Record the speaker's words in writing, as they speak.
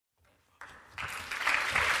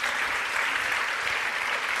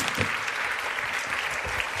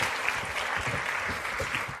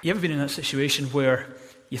You ever been in that situation where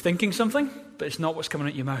you're thinking something, but it's not what's coming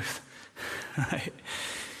out your mouth? Right?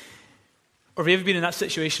 Or have you ever been in that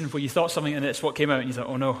situation where you thought something and it's what came out and you thought,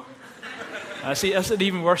 oh no. That's an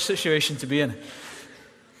even worse situation to be in.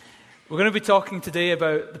 We're going to be talking today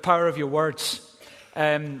about the power of your words.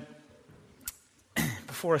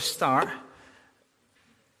 Before I start,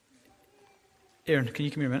 Aaron, can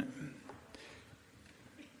you come here a minute?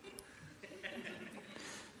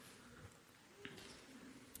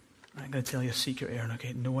 I'm going to tell you a secret, Aaron,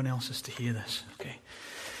 okay? No one else is to hear this, okay?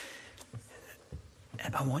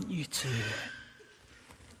 I want you to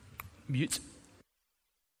mute.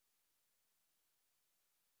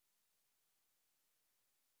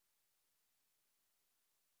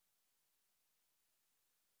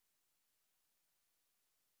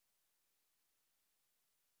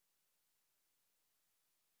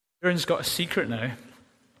 Aaron's got a secret now,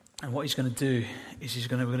 and what he's going to do is we're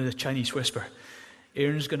going to do a Chinese whisper.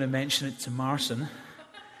 Aaron's going to mention it to Marcin,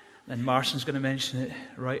 and Marcin's going to mention it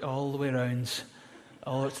right all the way around,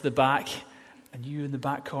 all up to the back, and you in the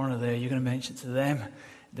back corner there, you're going to mention it to them.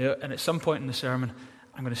 And at some point in the sermon,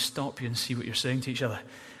 I'm going to stop you and see what you're saying to each other.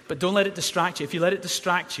 But don't let it distract you. If you let it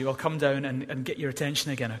distract you, I'll come down and get your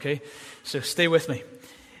attention again, okay? So stay with me.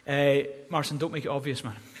 Marcin, don't make it obvious,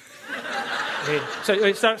 man. Okay, so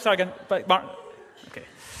wait, start again.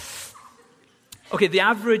 Okay, the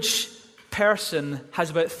average person has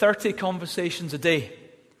about 30 conversations a day.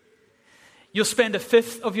 You'll spend a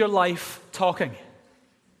fifth of your life talking.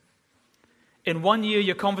 In 1 year,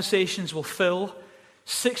 your conversations will fill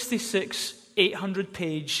 66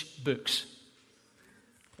 800-page books.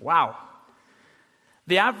 Wow.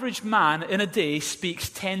 The average man in a day speaks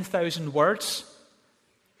 10,000 words,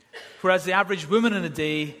 whereas the average woman in a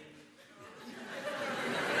day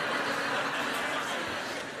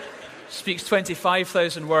speaks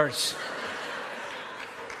 25,000 words.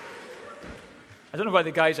 I don't know why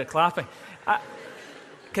the guys are clapping.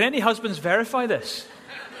 Can any husbands verify this?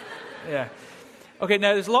 Yeah. Okay,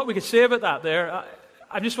 now there's a lot we could say about that there.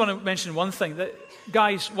 I just want to mention one thing. That,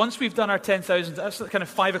 guys, once we've done our 10,000, that's kind of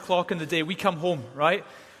 5 o'clock in the day, we come home, right?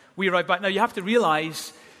 We arrive back. Now, you have to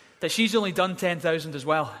realize that she's only done 10,000 as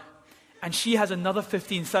well. And she has another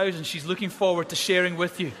 15,000 she's looking forward to sharing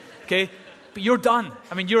with you, okay? But you're done.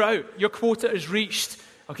 I mean, you're out. Your quota is reached,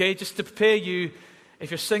 okay? Just to prepare you,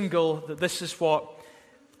 if you're single, that this is what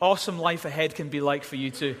awesome life ahead can be like for you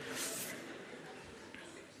too.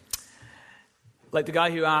 Like the guy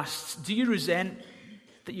who asked, do you resent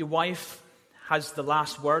that your wife has the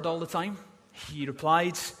last word all the time? He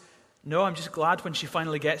replied, no, I'm just glad when she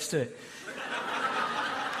finally gets to it.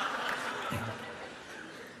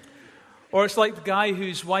 Or it's like the guy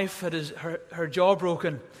whose wife had her jaw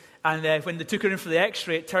broken, and when they took her in for the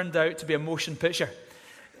x-ray, it turned out to be a motion picture.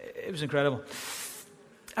 It was incredible.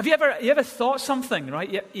 Have you ever thought something,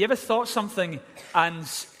 right? You ever thought something and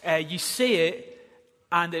you say it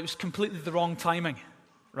and it was completely the wrong timing,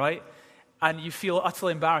 right? And you feel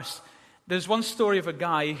utterly embarrassed. There's one story of a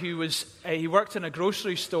guy who he worked in a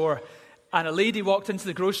grocery store, and a lady walked into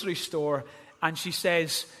the grocery store and she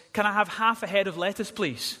says, can I have half a head of lettuce,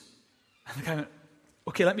 please? And the guy went,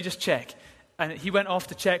 okay, let me just check. And he went off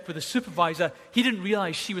to check with the supervisor. He didn't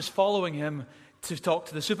realize she was following him to talk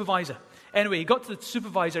to the supervisor. Anyway, he got to the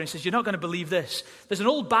supervisor and he says, you're not going to believe this. There's an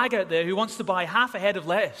old bag out there who wants to buy half a head of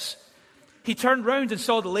lettuce. He turned round and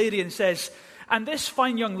saw the lady and says, and this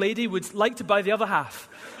fine young lady would like to buy the other half.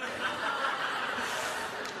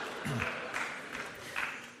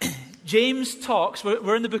 James talks,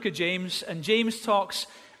 we're in the book of James, and James talks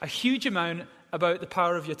a huge amount about the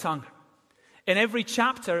power of your tongue. In every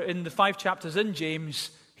chapter, in the 5 chapters in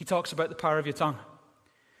James, he talks about the power of your tongue.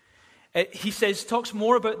 He talks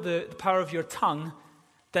more about the power of your tongue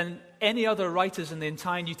than any other writers in the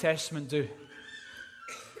entire New Testament do.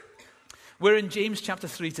 We're in James chapter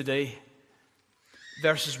 3 today,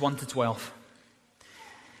 verses 1 to 12.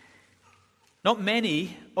 Not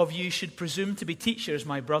many of you should presume to be teachers,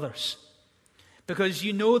 my brothers, because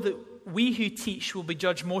you know that we who teach will be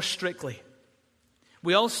judged more strictly.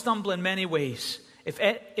 We all stumble in many ways. If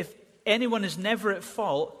anyone is never at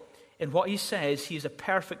fault in what he says, he is a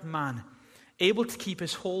perfect man, able to keep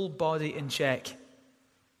his whole body in check.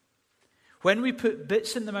 When we put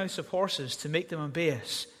bits in the mouths of horses to make them obey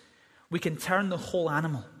us, we can turn the whole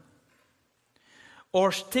animal.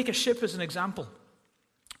 Or take a ship as an example.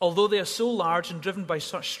 Although they are so large and driven by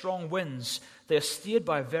such strong winds, they are steered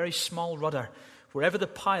by a very small rudder, wherever the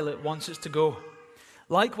pilot wants it to go.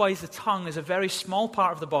 Likewise, the tongue is a very small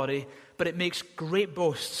part of the body, but it makes great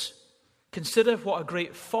boasts. Consider what a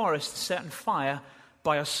great forest set on fire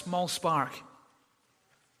by a small spark.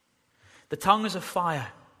 The tongue is a fire,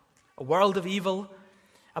 a world of evil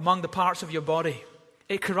among the parts of your body.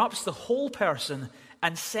 It corrupts the whole person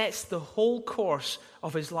and sets the whole course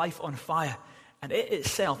of his life on fire. And it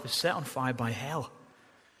itself is set on fire by hell.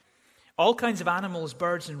 All kinds of animals,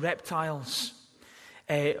 birds and reptiles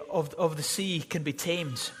of the sea can be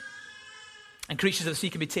tamed. And creatures of the sea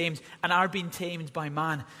can be tamed and are being tamed by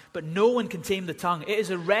man. But no one can tame the tongue. It is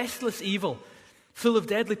a restless evil, full of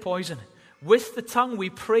deadly poison. With the tongue we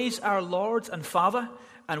praise our Lord and Father,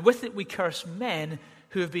 and with it we curse men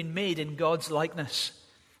who have been made in God's likeness.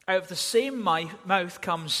 Out of the same mouth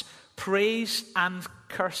comes praise and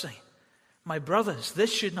cursing. My brothers,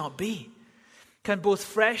 this should not be. Can both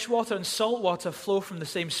fresh water and salt water flow from the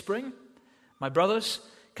same spring? My brothers,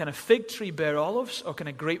 can a fig tree bear olives, or can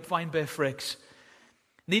a grapevine bear figs?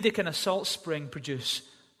 Neither can a salt spring produce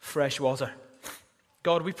fresh water.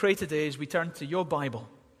 God, we pray today as we turn to your Bible,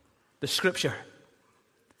 the Scripture.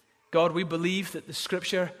 God, we believe that the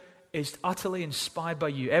Scripture is utterly inspired by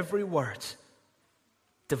you. Every word,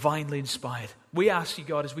 divinely inspired. We ask you,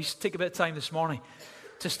 God, as we take a bit of time this morning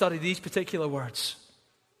to study these particular words,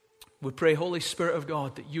 we pray, Holy Spirit of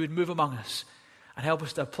God, that you would move among us and help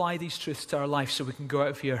us to apply these truths to our life so we can go out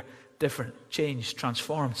of here different, changed,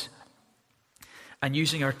 transformed, and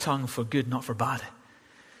using our tongue for good, not for bad.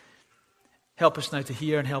 Help us now to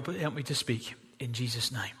hear and help me to speak in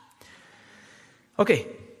Jesus' name. Okay,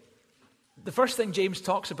 the first thing James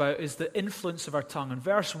talks about is the influence of our tongue. In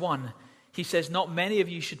verse 1, he says, not many of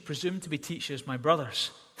you should presume to be teachers, my brothers,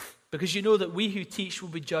 because you know that we who teach will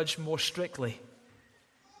be judged more strictly.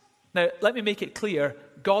 Now, let me make it clear,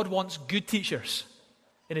 God wants good teachers.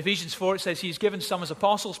 In Ephesians 4, it says he's given some as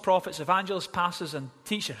apostles, prophets, evangelists, pastors, and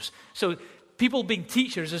teachers. So people being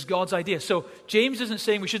teachers is God's idea. So James isn't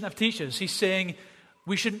saying we shouldn't have teachers. He's saying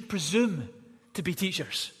we shouldn't presume to be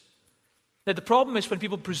teachers. Now, the problem is when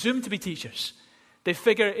people presume to be teachers, they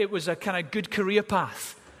figure it was a kind of good career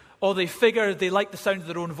path, or they figure they like the sound of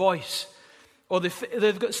their own voice, or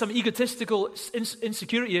they've got some egotistical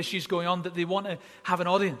insecurity issues going on that they want to have an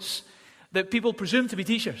audience. That people presume to be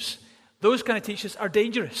teachers. Those kind of teachers are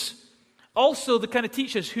dangerous. Also, the kind of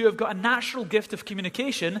teachers who have got a natural gift of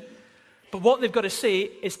communication, but what they've got to say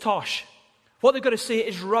is tosh. What they've got to say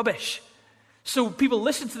is rubbish. So people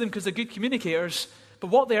listen to them because they're good communicators,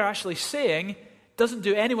 but what they're actually saying doesn't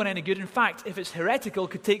do anyone any good. In fact, if it's heretical,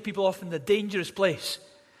 could take people off in the dangerous place.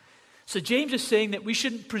 So James is saying that we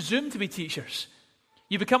shouldn't presume to be teachers.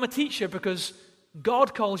 You become a teacher because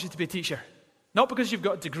God calls you to be a teacher. Not because you've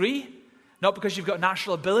got a degree, not because you've got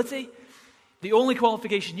natural ability. The only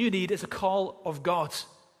qualification you need is a call of God.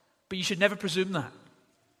 But you should never presume that.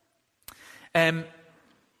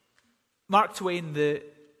 Mark Twain, the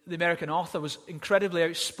American author, was incredibly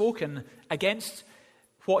outspoken against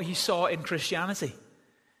what he saw in Christianity.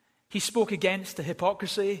 He spoke against the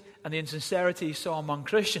hypocrisy and the insincerity he saw among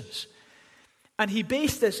Christians. And he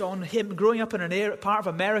based this on him growing up in an part of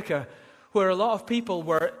America where a lot of people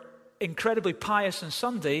were incredibly pious on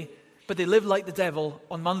Sunday, but they lived like the devil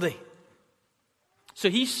on Monday. So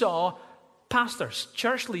he saw pastors,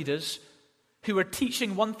 church leaders, who were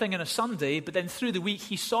teaching one thing on a Sunday, but then through the week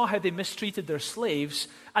he saw how they mistreated their slaves,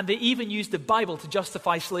 and they even used the Bible to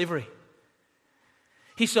justify slavery.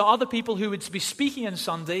 He saw other people who would be speaking on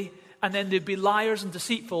Sunday, and then they'd be liars and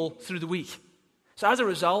deceitful through the week. So as a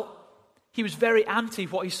result, he was very anti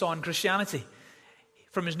what he saw in Christianity.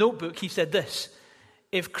 From his notebook, he said this: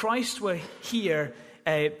 if Christ were here,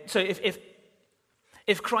 if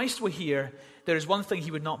Christ were here, there is one thing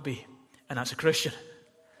he would not be, and that's a Christian.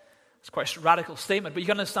 It's quite a radical statement, but you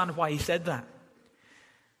can understand why he said that.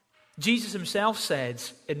 Jesus himself said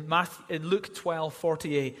in Luke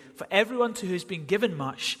 12:48, "For everyone to who has been given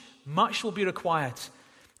much, much will be required.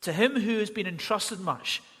 To him who has been entrusted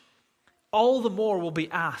much, all the more will be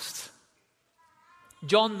asked."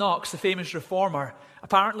 John Knox, the famous reformer,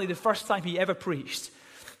 apparently the first time he ever preached,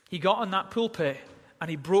 he got on that pulpit and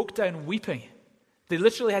he broke down weeping. They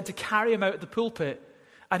literally had to carry him out of the pulpit,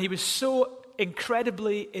 and he was so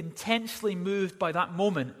incredibly, intensely moved by that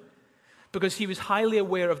moment because he was highly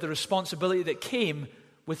aware of the responsibility that came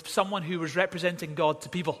with someone who was representing God to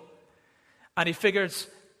people. And he figured,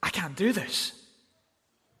 I can't do this.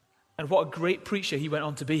 And what a great preacher he went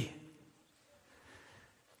on to be.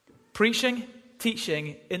 Preaching,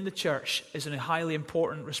 teaching in the church is a highly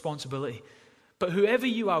important responsibility. But whoever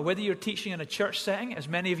you are, whether you're teaching in a church setting, as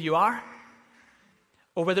many of you are,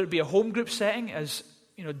 or whether it be a home group setting, as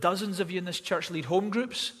dozens of you in this church lead home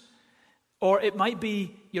groups, or it might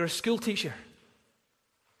be you're a school teacher,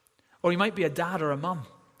 or you might be a dad or a mum.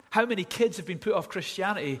 How many kids have been put off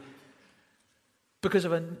Christianity because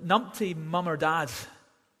of a numpty mum or dad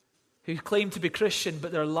who claimed to be Christian,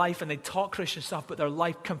 but their life, and they taught Christian stuff, but their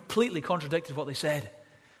life completely contradicted what they said.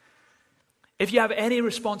 If you have any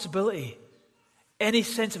responsibility, any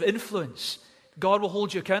sense of influence, God will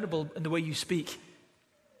hold you accountable in the way you speak.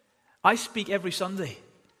 I speak every Sunday.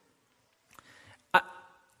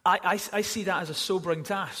 I see that as a sobering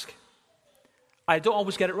task. I don't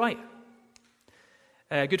always get it right.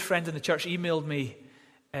 A good friend in the church emailed me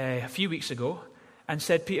a few weeks ago and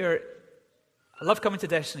said, Peter, I love coming to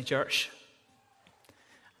Destiny Church.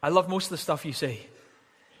 I love most of the stuff you say.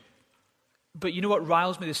 But you know what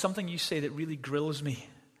riles me? There's something you say that really grills me,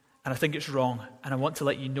 and I think it's wrong, and I want to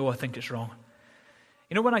let you know I think it's wrong.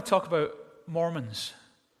 You know, when I talk about Mormons,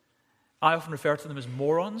 I often refer to them as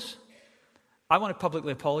morons. I want to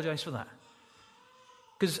publicly apologize for that.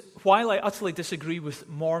 Because while I utterly disagree with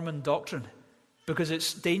Mormon doctrine, because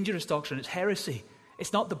it's dangerous doctrine, it's heresy,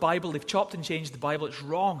 it's not the Bible, they've chopped and changed the Bible, it's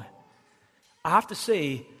wrong. I have to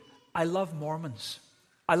say, I love Mormons.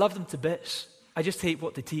 I love them to bits. I just hate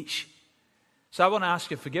what they teach. So I want to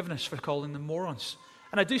ask you forgiveness for calling them morons.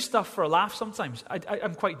 And I do stuff for a laugh sometimes.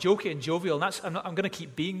 I'm quite jokey and jovial, and I'm going to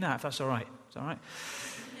keep being that if that's all right. It's all right.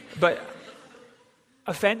 But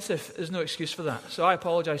offensive is no excuse for that. So I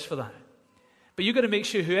apologize for that. But you've got to make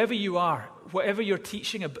sure whoever you are, whatever your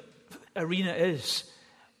teaching arena is,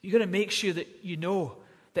 you've got to make sure that you know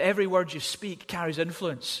that every word you speak carries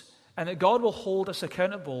influence and that God will hold us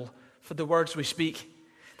accountable for the words we speak.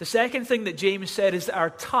 The second thing that James said is that our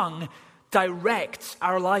tongue directs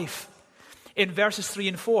our life. In verses 3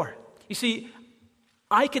 and 4. You see,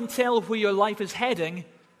 I can tell where your life is heading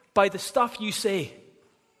by the stuff you say.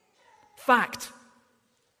 Fact.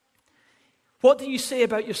 What do you say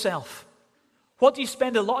about yourself? What do you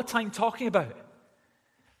spend a lot of time talking about?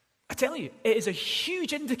 I tell you, it is a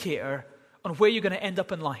huge indicator on where you're going to end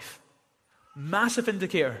up in life. Massive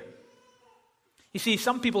indicator. You see,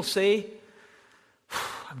 some people say,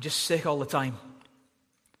 I'm just sick all the time.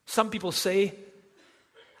 Some people say,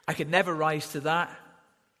 I could never rise to that.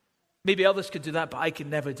 Maybe others could do that, but I could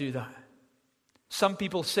never do that. Some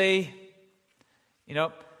people say, you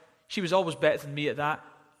know, she was always better than me at that.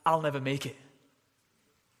 I'll never make it.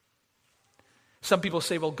 Some people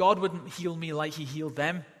say, well, God wouldn't heal me like he healed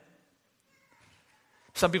them.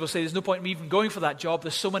 Some people say, there's no point in me even going for that job.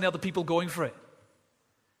 There's so many other people going for it.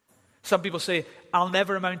 Some people say, I'll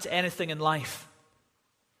never amount to anything in life.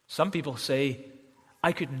 Some people say,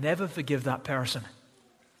 I could never forgive that person.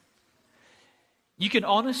 You can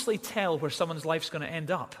honestly tell where someone's life's going to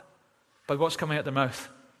end up by what's coming out their mouth.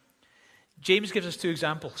 James gives us two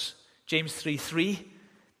examples. James 3:3,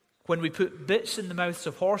 when we put bits in the mouths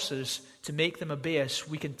of horses to make them obey us,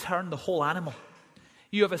 we can turn the whole animal.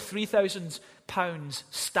 You have a 3,000 pounds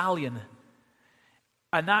stallion,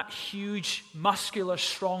 and that huge, muscular,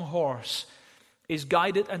 strong horse is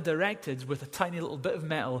guided and directed with a tiny little bit of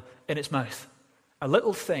metal in its mouth. A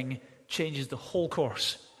little thing changes the whole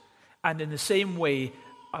course. And in the same way,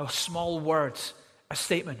 a small word, a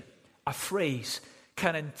statement, a phrase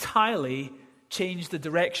can entirely change the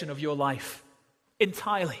direction of your life.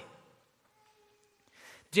 Entirely.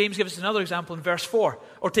 James gives us another example in verse 4,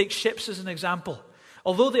 or take ships as an example.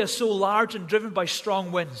 Although they are so large and driven by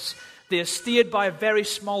strong winds, they are steered by a very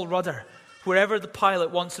small rudder, wherever the pilot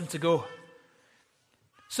wants them to go.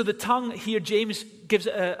 So the tongue here, James gives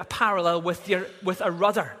it a parallel with a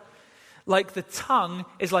rudder. Like the tongue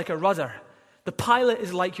is like a rudder. The pilot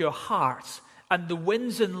is like your heart. And the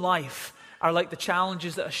winds in life are like the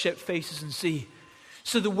challenges that a ship faces in sea.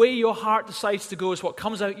 So the way your heart decides to go is what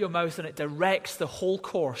comes out your mouth, and it directs the whole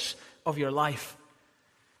course of your life.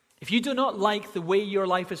 If you do not like the way your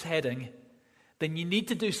life is heading, then you need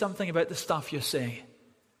to do something about the stuff you're saying.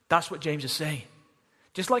 That's what James is saying.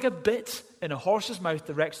 Just like a bit in a horse's mouth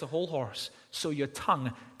directs the whole horse, so your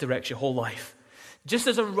tongue directs your whole life. Just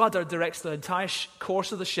as a rudder directs the entire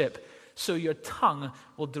course of the ship, so your tongue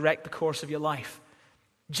will direct the course of your life.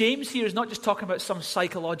 James here is not just talking about some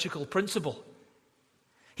psychological principle.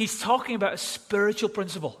 He's talking about a spiritual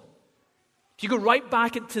principle. If you go right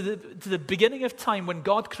back to the beginning of time when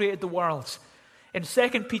God created the world, in 2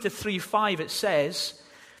 Peter 3:5 it says,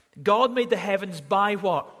 God made the heavens by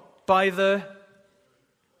what? By the...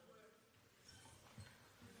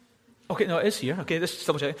 Okay, no, it is here. Okay, this is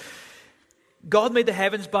double check. God made the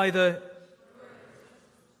heavens by the...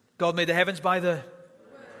 God made the heavens by the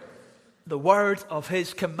word of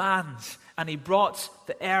his commands. And he brought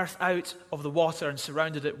the earth out of the water and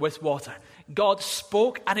surrounded it with water. God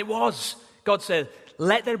spoke and it was. God said,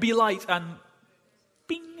 let there be light, and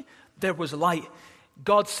bing, there was light.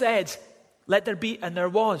 God said, let there be, and there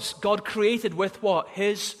was. God created with what?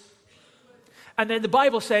 His. And then the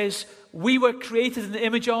Bible says, we were created in the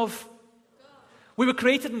image of We were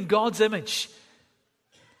created in God's image.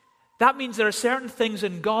 That means there are certain things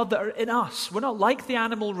in God that are in us. We're not like the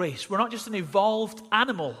animal race. We're not just an evolved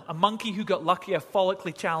animal, a monkey who got lucky, a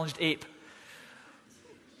follically challenged ape.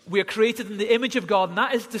 We are created in the image of God, and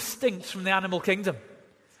that is distinct from the animal kingdom.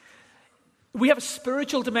 We have a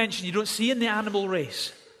spiritual dimension you don't see in the animal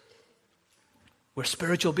race. We're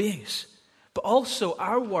spiritual beings. But also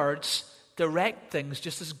our words direct things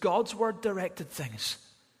just as God's word directed things.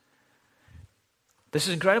 This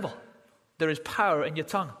is incredible. There is power in your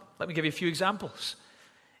tongue. Let me give you a few examples.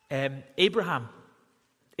 Abraham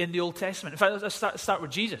in the Old Testament. In fact, let's start with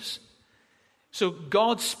Jesus. So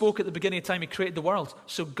God spoke at the beginning of time. He created the world.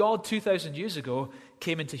 So God 2,000 years ago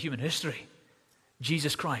came into human history.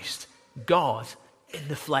 Jesus Christ. God in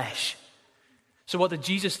the flesh. So what did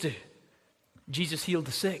Jesus do? Jesus healed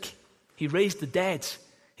the sick. He raised the dead.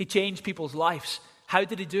 He changed people's lives. How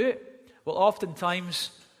did he do it? Well,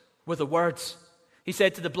 oftentimes with the words. He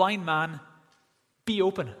said to the blind man, be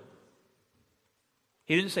open.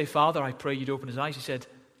 He didn't say, Father, I pray you'd open his eyes. He said,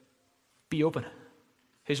 be open.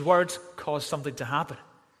 His words caused something to happen.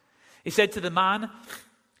 He said to the man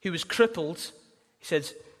who was crippled, he said,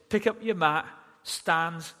 pick up your mat,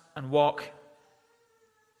 stand and walk.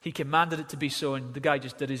 He commanded it to be so, and the guy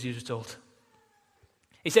just did as he was told.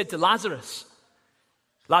 He said to Lazarus,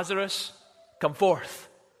 Lazarus, come forth.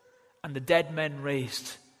 And the dead men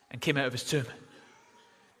raised and came out of his tomb.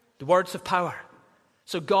 The words of power.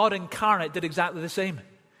 So God incarnate did exactly the same.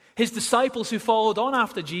 His disciples who followed on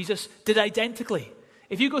after Jesus did identically.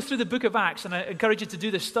 If you go through the book of Acts, and I encourage you to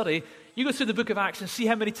do this study, you go through the book of Acts and see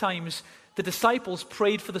how many times the disciples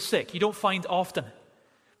prayed for the sick. You don't find often.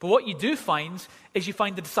 But what you do find is you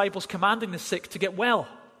find the disciples commanding the sick to get well.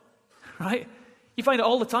 Right? You find it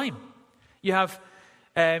all the time. You have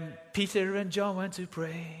Peter and John went to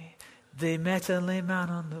pray. They met a lame man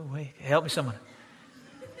on the way. Help me someone.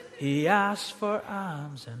 He asked for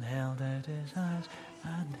alms and held out his hands.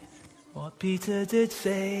 And what Peter did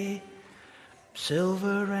say,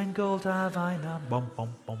 silver and gold have I none, bum,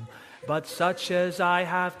 bum, bum, but such as I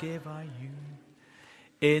have give I you.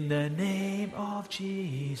 In the name of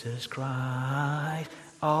Jesus Christ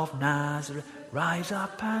of Nazareth, rise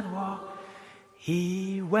up and walk.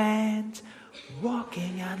 He went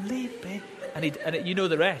walking and leaping. And you know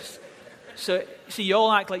the rest. So, see, you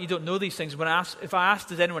all act like you don't know these things. If I asked,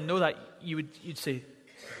 does anyone know that? You'd say,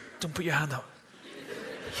 don't put your hand up.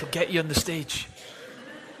 He'll get you on the stage.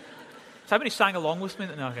 So how many sang along with me?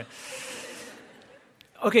 No,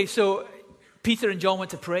 okay, so Peter and John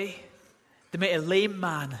went to pray. They met a lame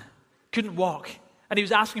man, couldn't walk, and he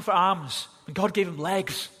was asking for alms, and God gave him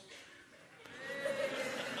legs.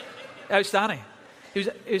 Outstanding. He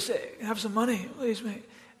was have some money, please, mate.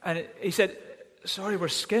 And he said, sorry, we're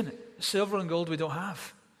skin. Silver and gold we don't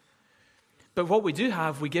have. But what we do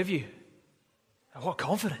have, we give you. What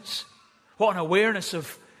confidence. What an awareness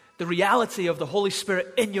of the reality of the Holy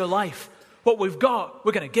Spirit in your life. What we've got,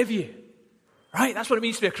 we're going to give you. Right? That's what it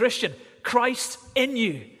means to be a Christian. Christ in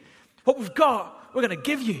you. What we've got, we're going to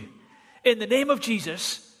give you. In the name of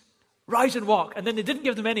Jesus, rise and walk. And then they didn't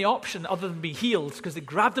give them any option other than be healed, because they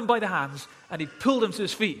grabbed him by the hands and he pulled him to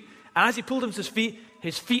his feet. And as he pulled him to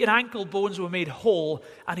his feet and ankle bones were made whole,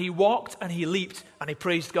 and he walked and he leaped and he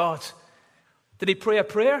praised God. Did he pray a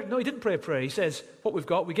prayer? No, he didn't pray a prayer. He says, what we've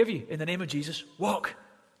got, we give you. In the name of Jesus, walk.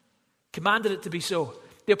 Commanded it to be so.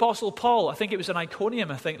 The Apostle Paul, I think it was in Iconium,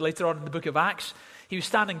 later on in the book of Acts, he was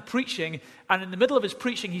standing preaching, and in the middle of his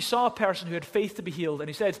preaching, he saw a person who had faith to be healed, and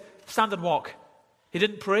he said, stand and walk. He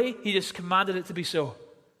didn't pray, he just commanded it to be so.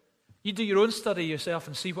 You do your own study yourself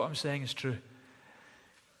and see what I'm saying is true.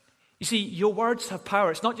 You see, your words have power.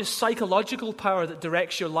 It's not just psychological power that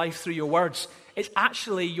directs your life through your words. It's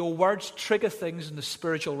actually your words trigger things in the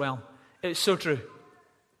spiritual realm. It's so true.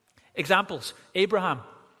 Examples. Abraham.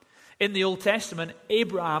 In the Old Testament,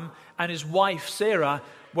 Abraham and his wife Sarah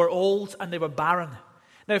were old and they were barren.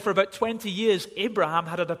 Now, for about 20 years, Abraham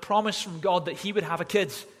had had a promise from God that he would have a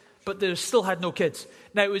kid, but they still had no kids.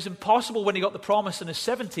 Now, it was impossible when he got the promise in his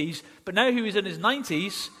 70s, but now he was in his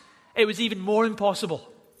 90s, it was even more impossible.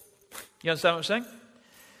 You understand what I'm saying?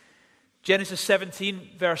 Genesis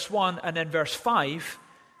 17, verse 1, and then verse 5,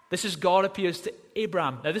 this is God appears to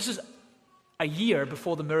Abraham. Now, this is a year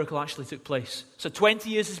before the miracle actually took place. So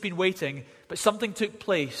 20 years has been waiting, but something took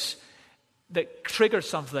place that triggered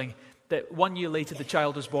something that 1 year later the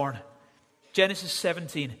child was born. Genesis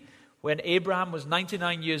 17, when Abraham was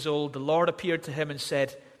 99 years old, the Lord appeared to him and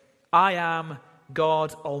said, I am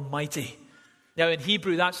God Almighty. Now in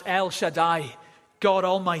Hebrew, that's El Shaddai, God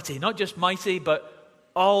Almighty. Not just mighty, but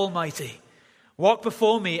Almighty. Walk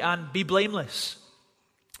before me and be blameless.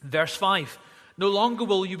 Verse 5, No longer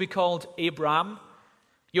will you be called Abram.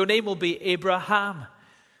 Your name will be Abraham,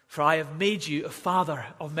 for I have made you a father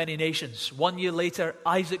of many nations. 1 year later,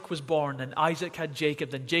 Isaac was born, and Isaac had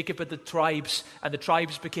Jacob, and Jacob had the tribes, and the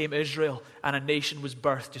tribes became Israel, and a nation was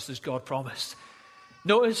birthed just as God promised.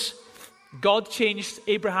 Notice, God changed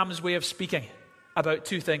Abraham's way of speaking about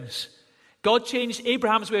two things. God changed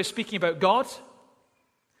Abraham's way of speaking about God,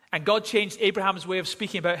 and God changed Abraham's way of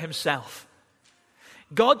speaking about himself.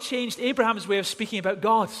 God changed Abraham's way of speaking about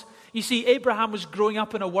God. You see, Abraham was growing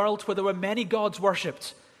up in a world where there were many gods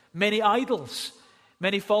worshipped, many idols,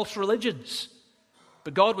 many false religions.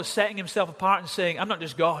 But God was setting himself apart and saying, I'm not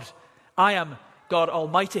just God. I am God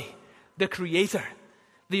Almighty, the Creator,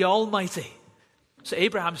 the Almighty. So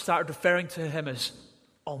Abraham started referring to him as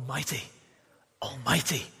Almighty,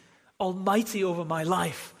 Almighty, Almighty over my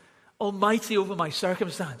life, Almighty over my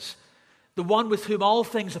circumstance, the one with whom all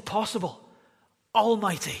things are possible,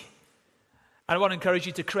 Almighty. And I want to encourage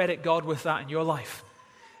you to credit God with that in your life.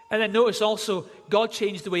 And then notice also, God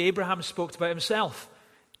changed the way Abraham spoke about himself.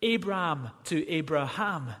 Abram to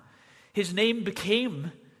Abraham. His name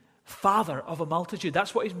became father of a multitude.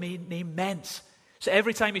 That's what his name meant. So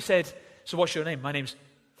every time he said, so what's your name? My name's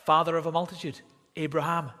father of a multitude,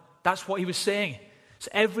 Abraham. That's what he was saying. So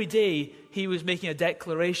every day he was making a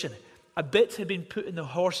declaration. A bit had been put in the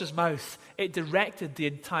horse's mouth. It directed the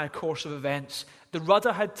entire course of events. The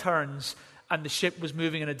rudder had turns and the ship was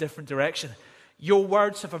moving in a different direction. Your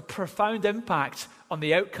words have a profound impact on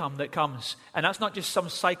the outcome that comes. And that's not just some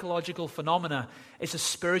psychological phenomena. It's a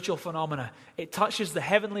spiritual phenomena. It touches the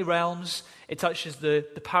heavenly realms. It touches the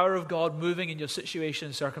power of God moving in your situation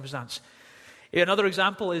and circumstance. Another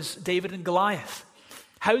example is David and Goliath.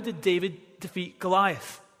 How did David defeat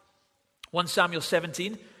Goliath? 1 Samuel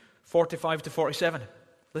 17, 45 to 47.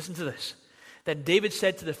 Listen to this. Then David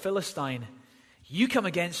said to the Philistine, you come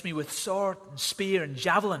against me with sword and spear and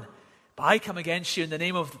javelin, but I come against you in the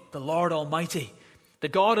name of the Lord Almighty, the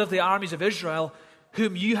God of the armies of Israel,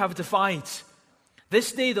 whom you have defied.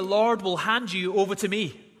 This day the Lord will hand you over to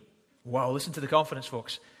me. Wow, listen to the confidence,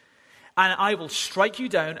 folks. And I will strike you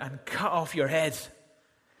down and cut off your head.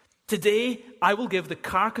 Today I will give the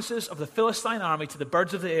carcasses of the Philistine army to the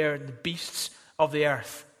birds of the air and the beasts of the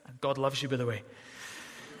earth. And God loves you, by the way.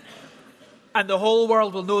 And the whole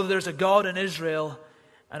world will know that there's a God in Israel,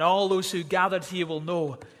 and all those who gathered here will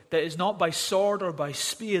know that it is not by sword or by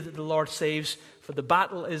spear that the Lord saves, for the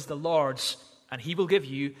battle is the Lord's, and he will give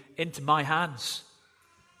you into my hands.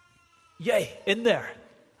 Yay, in there.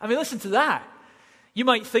 I mean, listen to that. You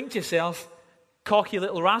might think to yourself, cocky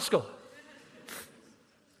little rascal.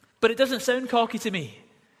 But it doesn't sound cocky to me,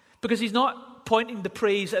 because he's not pointing the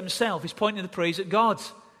praise at himself, he's pointing the praise at God.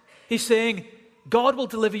 He's saying, God will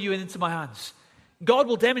deliver you into my hands. God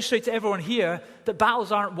will demonstrate to everyone here that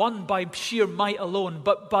battles aren't won by sheer might alone,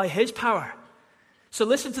 but by his power. So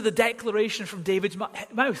listen to the declaration from David's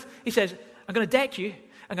mouth. He says, I'm going to deck you,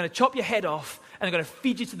 I'm going to chop your head off, and I'm going to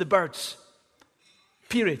feed you to the birds.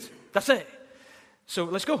 Period. That's it. So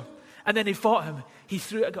let's go. And then he fought him. He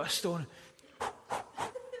threw it, got a stone.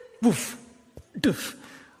 Woof. Doof.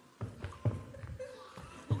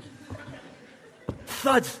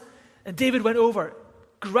 Thud. And David went over,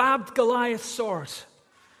 grabbed Goliath's sword,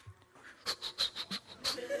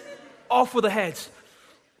 off with the head.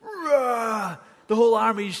 The whole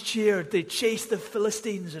armies cheered. They chased the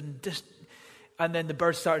Philistines and then the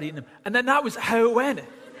birds started eating them. And then that was how it went.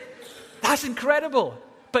 That's incredible.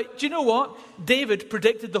 But do you know what? David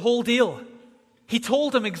predicted the whole deal. He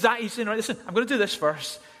told him exactly, he's saying, right, listen, I'm going to do this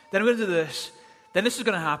first, then I'm going to do this, then this is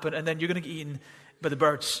going to happen, and then you're going to get eaten by the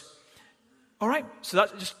birds. All right, so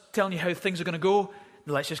that's just telling you how things are going to go.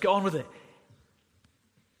 Let's just get on with it.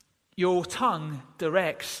 Your tongue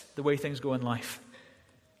directs the way things go in life.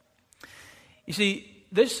 You see,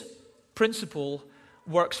 this principle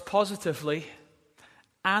works positively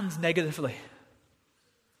and negatively.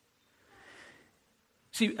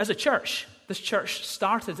 See, as a church, this church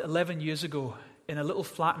started 11 years ago in a little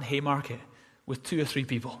flat in Haymarket with 2 or 3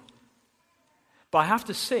 people. But I have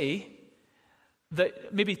to say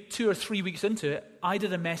that maybe 2 or 3 weeks into it, I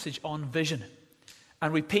did a message on vision.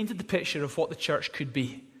 And we painted the picture of what the church could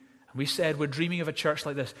be. And we said, we're dreaming of a church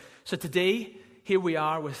like this. So today, here we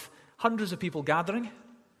are with hundreds of people gathering.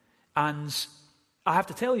 And I have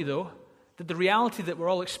to tell you, though, that the reality that we're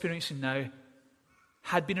all experiencing now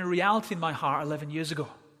had been a reality in my heart 11 years ago.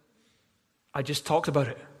 I just talked about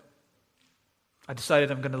it. I decided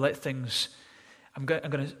I'm going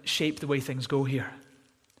to shape the way things go here.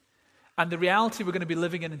 And the reality we're going to be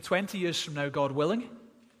living in 20 years from now, God willing,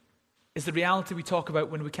 is the reality we talk about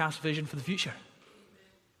when we cast vision for the future.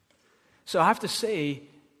 So I have to say,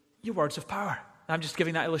 your words have power. I'm just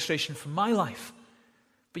giving that illustration from my life.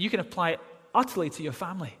 But you can apply it utterly to your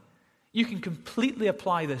family. You can completely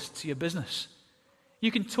apply this to your business.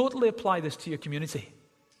 You can totally apply this to your community.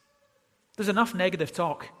 There's enough negative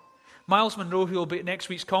talk. Miles Monroe, who will be at next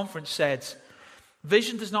week's conference, said,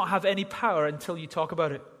 vision does not have any power until you talk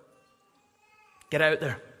about it. Get out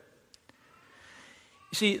there.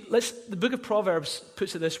 You see, the book of Proverbs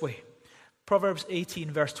puts it this way. Proverbs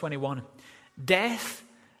 18, verse 21. Death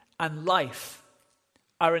and life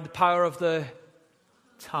are in the power of the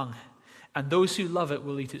tongue, and those who love it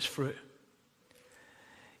will eat its fruit.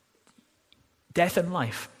 Death and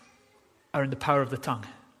life are in the power of the tongue.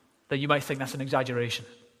 Now you might think that's an exaggeration.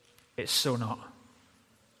 It's so not.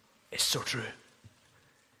 It's so true.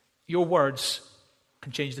 Your words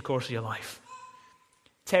can change the course of your life.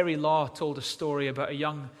 Terry Law told a story about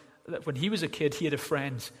that when he was a kid, he had a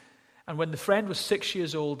friend. And when the friend was 6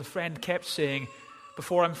 years old, the friend kept saying,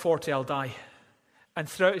 before I'm 40, I'll die. And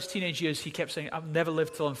throughout his teenage years, he kept saying, I'll never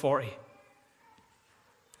live till I'm 40.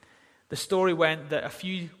 The story went that a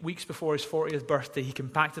few weeks before his 40th birthday, he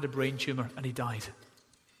compacted a brain tumor and he died.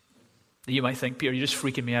 You might think, Peter, you're just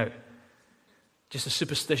freaking me out. Just a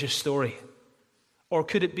superstitious story. Or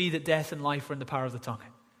could it be that death and life are in the power of the tongue?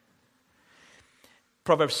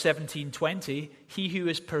 Proverbs 17:20, he who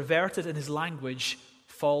is perverted in his language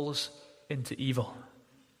falls into evil.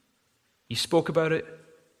 You spoke about it,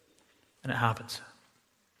 and it happens.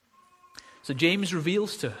 So James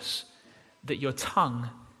reveals to us that your tongue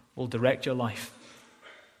will direct your life.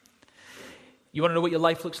 You want to know what your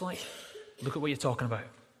life looks like? Look at what you're talking about.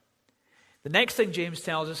 The next thing James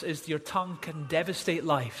tells us is your tongue can devastate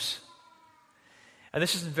lives. And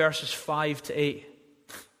this is in verses 5 to 8.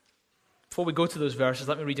 Before we go to those verses,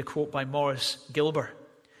 let me read a quote by Morris Gilber.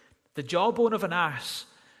 The jawbone of an ass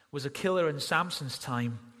was a killer in Samson's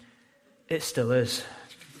time. It still is.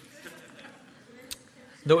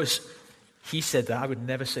 Notice, he said that. I would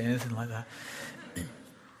never say anything like that.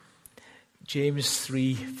 James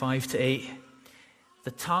 3, 5 to 8.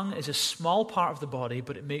 The tongue is a small part of the body,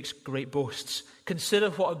 but it makes great boasts. Consider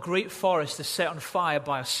what a great forest is set on fire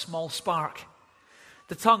by a small spark.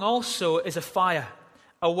 The tongue also is a fire,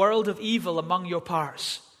 a world of evil among your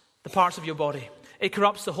parts, the parts of your body. It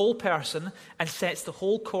corrupts the whole person and sets the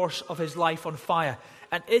whole course of his life on fire.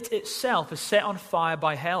 And it itself is set on fire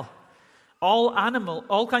by hell. All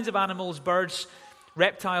kinds of animals, birds,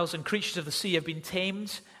 reptiles, and creatures of the sea have been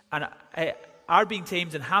tamed and are being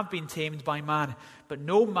tamed and have been tamed by man. But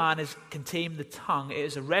no man can tame the tongue. It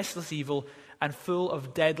is a restless evil and full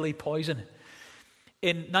of deadly poison.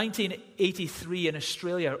 In 1983 in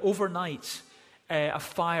Australia, overnight, a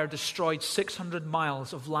fire destroyed 600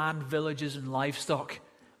 miles of land, villages, and livestock.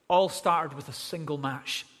 All started with a single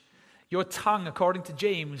match. Your tongue, according to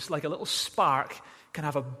James, like a little spark, can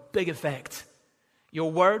have a big effect.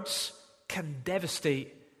 Your words can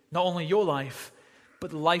devastate not only your life, but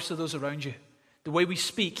the lives of those around you. The way we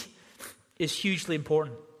speak is hugely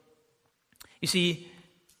important. You see,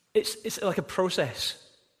 it's like a process.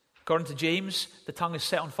 According to James, the tongue is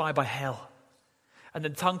set on fire by hell. And the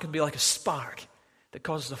tongue can be like a spark that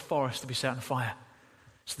causes a forest to be set on fire.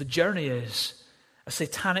 So the journey is a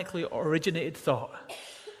satanically originated thought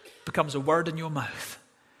becomes a word in your mouth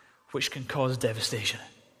which can cause devastation.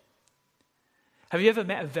 Have you ever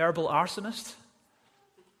met a verbal arsonist?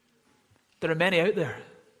 There are many out there.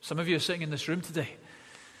 Some of you are sitting in this room today.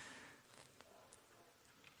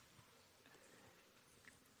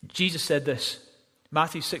 Jesus said this,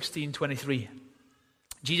 Matthew 16:23.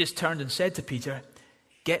 Jesus turned and said to Peter,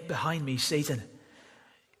 "Get behind me, Satan.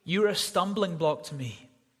 You are a stumbling block to me.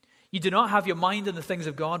 You do not have your mind on the things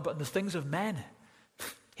of God, but on the things of men."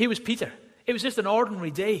 He was Peter. It was just an ordinary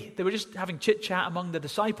day. They were just having chit-chat among the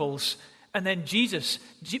disciples. And then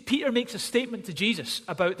Peter makes a statement to Jesus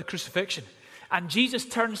about the crucifixion. And Jesus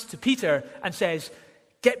turns to Peter and says,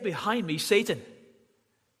 "Get behind me, Satan."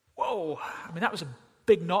 Whoa. I mean, that was a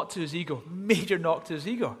big knock to his ego. Major knock to his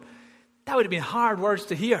ego. That would have been hard words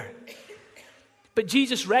to hear. But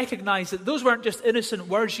Jesus recognized that those weren't just innocent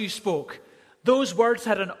words you spoke. Those words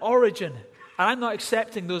had an origin. And I'm not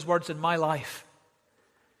accepting those words in my life.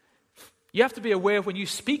 You have to be aware when you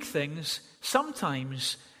speak things,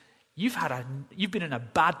 sometimes you've been in a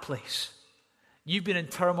bad place. You've been in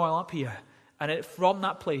turmoil up here. And from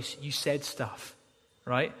that place, you said stuff.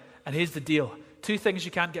 Right? And here's the deal. Two things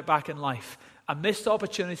you can't get back in life. A missed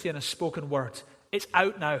opportunity and a spoken word. It's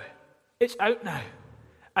out now. It's out now.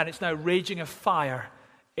 And it's now raging a fire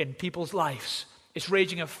in people's lives. It's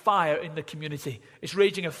raging a fire in the community. It's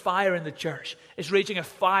raging a fire in the church. It's raging a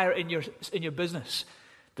fire in your business.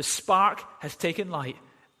 The spark has taken light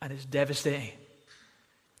and it's devastating.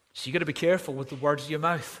 So you've got to be careful with the words of your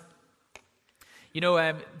mouth. You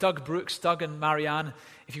know, Doug Brooks, Doug and Marianne,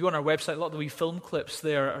 if you go on our website, a lot of the wee film clips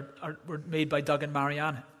there were made by Doug and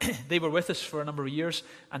Marianne. They were with us for a number of years,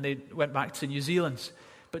 and they went back to New Zealand.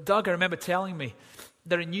 But Doug, I remember telling me,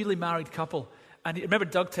 they're a newly married couple, and I remember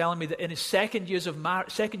Doug telling me that in his second year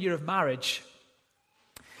of marriage,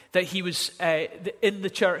 that he was in the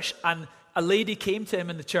church, and a lady came to him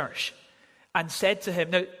in the church and said to him,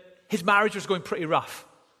 now, his marriage was going pretty rough.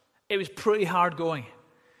 It was pretty hard going.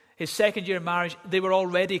 His second year of marriage, they were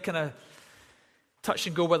already kind of touch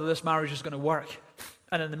and go whether this marriage was going to work.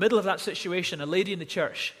 And in the middle of that situation, a lady in the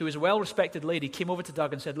church, who was a well-respected lady, came over to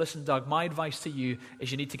Doug and said, listen, Doug, my advice to you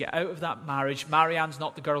is you need to get out of that marriage. Marianne's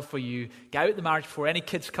not the girl for you. Get out of the marriage before any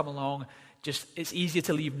kids come along. It's easier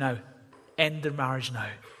to leave now. End the marriage now.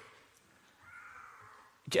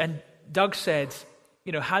 And Doug said,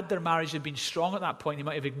 you know, had their marriage had been strong at that point, he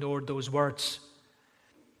might have ignored those words.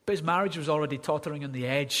 But his marriage was already tottering on the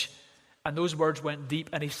edge, and those words went deep,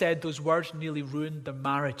 and he said those words nearly ruined their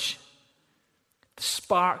marriage. The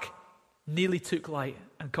spark nearly took light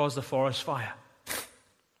and caused a forest fire.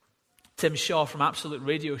 Tim Shaw from Absolute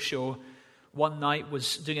Radio Show one night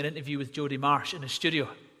was doing an interview with Jodie Marsh in a studio.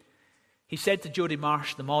 He said to Jodie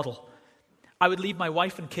Marsh, the model, I would leave my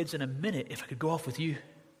wife and kids in a minute if I could go off with you.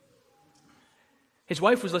 His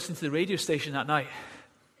wife was listening to the radio station that night.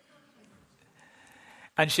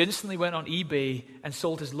 And she instantly went on eBay and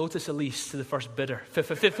sold his Lotus Elise to the first bidder.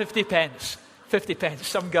 50 pence. 50 pence.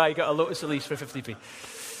 Some guy got a Lotus Elise for 50p.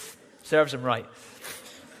 Serves him right.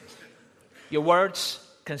 Your words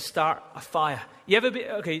can start a fire. You ever be,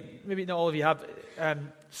 okay, maybe not all of you have.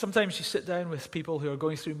 Sometimes you sit down with people who are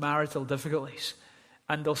going through marital difficulties,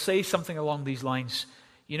 and they'll say something along these lines.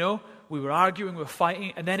 You know, we were arguing, we were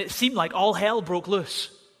fighting, and then it seemed like all hell broke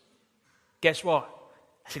loose. Guess what?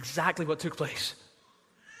 That's exactly what took place.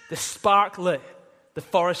 The spark lit, the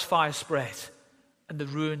forest fire spread, and the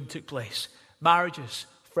ruin took place. Marriages,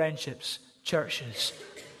 friendships, churches,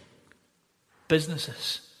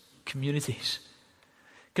 businesses, communities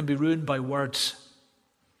can be ruined by words.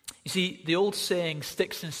 You see, the old saying,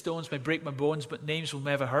 sticks and stones may break my bones, but names will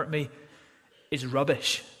never hurt me, is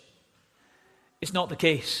rubbish. It's not the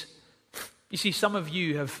case. You see, some of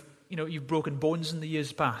you have, you've broken bones in the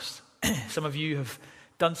years past. Some of you have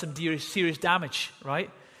done some serious damage, right?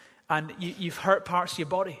 And you've hurt parts of your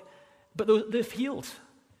body. But they've healed,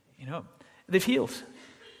 They've healed.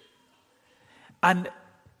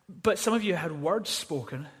 But some of you had words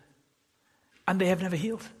spoken, and they have never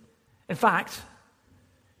healed. In fact,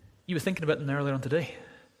 you were thinking about them earlier on today,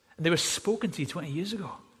 and they were spoken to you 20 years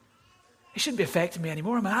ago. It shouldn't be affecting me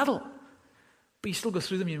anymore. I'm an adult. But you still go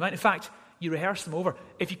through them in your mind. In fact, you rehearse them over.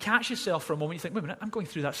 If you catch yourself for a moment, you think, wait a minute, I'm going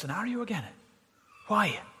through that scenario again.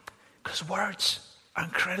 Why? Because words are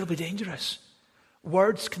incredibly dangerous.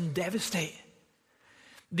 Words can devastate.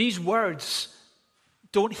 These words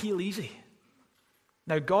don't heal easy.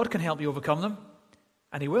 Now, God can help you overcome them,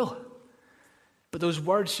 and He will. But those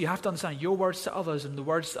words, you have to understand, your words to others and the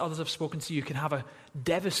words that others have spoken to you can have a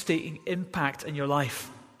devastating impact in your life.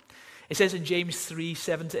 It says in James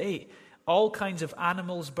 3:7-8, all kinds of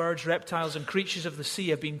animals, birds, reptiles, and creatures of the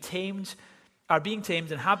sea are being tamed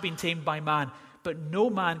and have been tamed by man. But no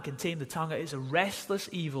man can tame the tongue. It is a restless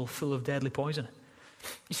evil full of deadly poison.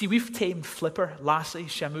 You see, we've tamed Flipper, Lassie,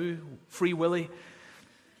 Shamu, Free Willy,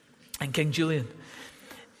 and King Julian.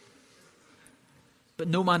 But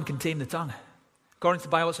no man can tame the tongue. According to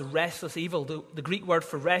the Bible, it's a restless evil. The Greek word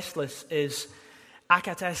for restless is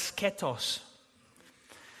akates ketos,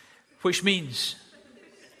 which means,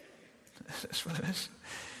 that's what it is,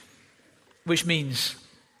 which means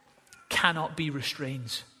cannot be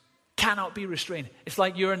restrained. Cannot be restrained. It's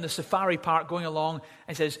like you're in the safari park going along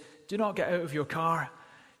and it says, do not get out of your car.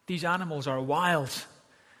 These animals are wild.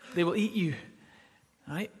 They will eat you.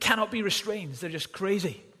 Right? Cannot be restrained. They're just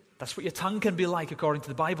crazy. That's what your tongue can be like according to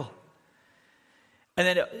the Bible. And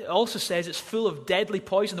then it also says it's full of deadly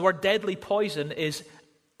poison. The word deadly poison is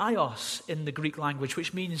ios in the Greek language,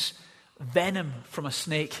 which means venom from a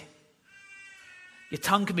snake. Your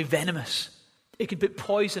tongue can be venomous. It can put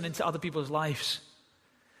poison into other people's lives.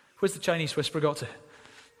 Where's the Chinese whisper got to?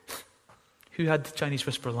 Who had the Chinese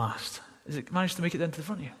whisper last? Has it managed to make it down to the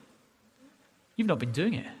front of you? You've not been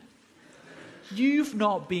doing it. You've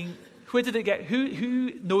not been... Where did it get?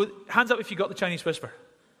 Who know? Hands up if you got the Chinese whisper.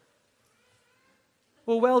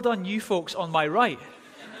 Well done you folks on my right.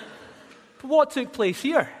 But what took place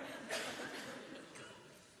here?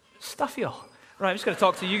 Stuff you all. Right, I'm just going to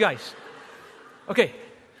talk to you guys. Okay.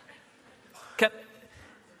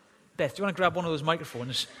 Beth, do you want to grab one of those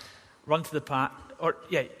microphones? Run to the back. Or,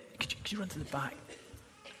 yeah, could you run to the back?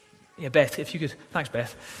 Yeah, Beth, if you could. Thanks,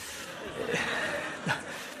 Beth.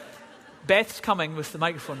 Beth's coming with the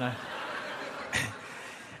microphone now.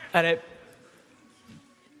 And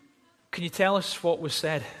can you tell us what was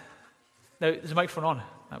said? Now, there's a microphone on.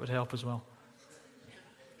 That would help as well.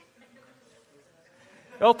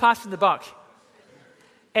 You're all passing the buck.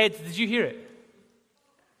 Ed, did you hear it?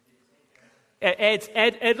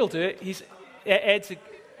 Ed will do it. Ed's. You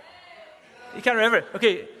can't remember it.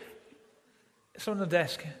 Okay. It's on the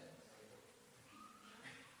desk.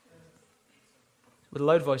 With a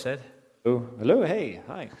loud voice, Ed. Oh, hello, hey,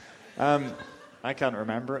 hi. I can't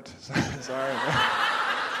remember it. Sorry.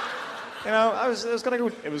 I was going to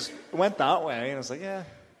go. It went that way, and I was like, yeah,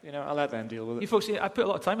 I'll let them deal with it. You folks, I put a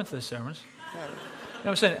lot of time into this sermons. Yeah.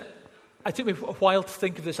 I'm saying, it took me a while to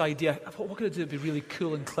think of this idea. I thought, what could I do that'd be really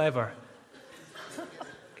cool and clever?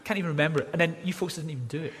 I can't even remember it. And then you folks didn't even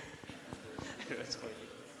do it. That's funny.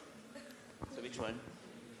 So which one?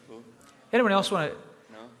 Who? Anyone else want to?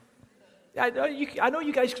 No. I know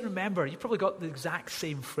you guys can remember. You probably got the exact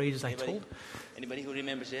same phrases I told. Anybody who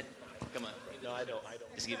remembers it? Come on. No, I don't.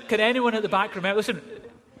 Just give it. Can anyone at the back remember? Listen,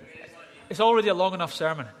 it's already a long enough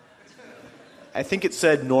sermon. I think it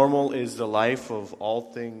said normal is the life of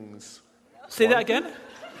all things. Say that again.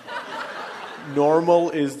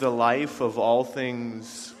 Normal is the life of all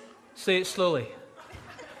things. Say it slowly.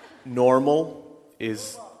 Normal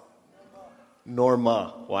is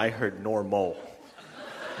norma. Well, I heard normal.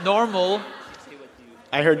 Normal.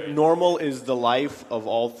 I heard normal is the life of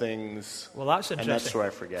all things. Well, that's interesting. And that's where I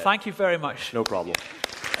forget. Thank you very much. No problem.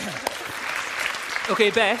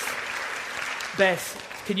 Okay, Beth,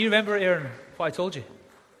 can you remember, Aaron, what I told you?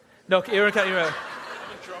 No, Aaron can't remember.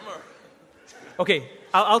 I'm a drummer. Okay,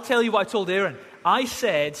 I'll tell you what I told Aaron. I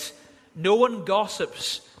said, no one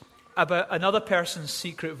gossips about another person's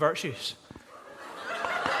secret virtues.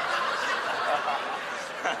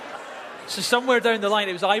 So somewhere down the line,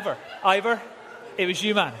 it was Ivor. Ivor, it was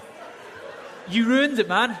you, man. You ruined it,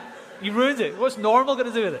 man. You ruined it. What's normal going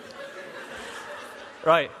to do with it?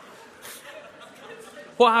 Right.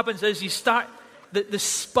 What happens is you start, the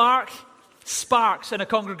spark sparks in a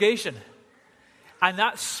congregation. And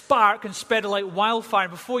that spark can spread like wildfire.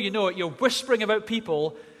 And before you know it, you're whispering about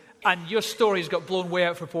people and your story's got blown way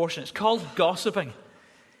out of proportion. It's called gossiping.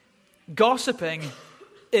 Gossiping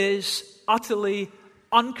is utterly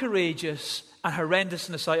uncourageous and horrendous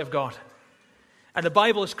in the sight of God. And the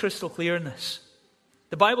Bible is crystal clear in this.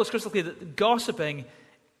 The Bible is crystal clear that gossiping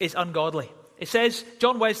is ungodly. It says,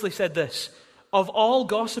 John Wesley said this, of all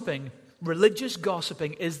gossiping, religious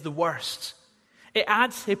gossiping is the worst. It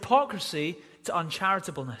adds hypocrisy to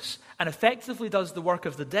uncharitableness and effectively does the work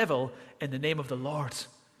of the devil in the name of the Lord.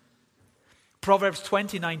 Proverbs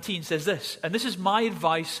 20:19 says this, and this is my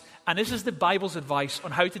advice, and this is the Bible's advice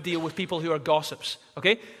on how to deal with people who are gossips.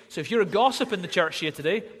 Okay? So if you're a gossip in the church here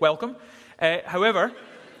today, welcome. However,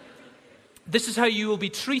 this is how you will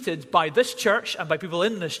be treated by this church and by people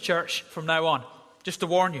in this church from now on. Just to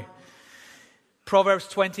warn you. Proverbs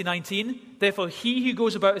 20:19, therefore he who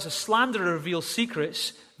goes about as a slanderer reveals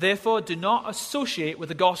secrets, therefore do not associate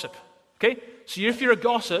with a gossip. Okay? So if you're a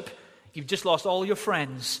gossip, you've just lost all your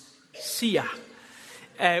friends. See ya.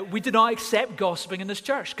 We do not accept gossiping in this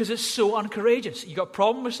church because it's so uncourageous. You got a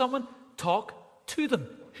problem with someone? Talk to them,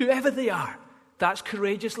 whoever they are. That's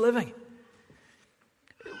courageous living.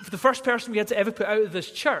 The first person we had to ever put out of this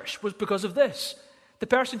church was because of this. The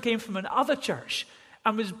person came from another church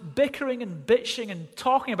and was bickering and bitching and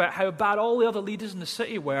talking about how bad all the other leaders in the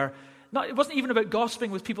city were. It wasn't even about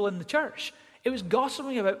gossiping with people in the church. It was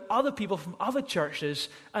gossiping about other people from other churches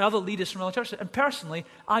and other leaders from other churches. And personally,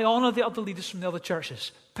 I honor the other leaders from the other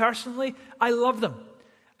churches. Personally, I love them.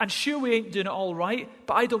 And sure, we ain't doing it all right,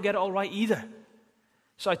 but I don't get it all right either.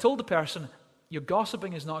 So I told the person, your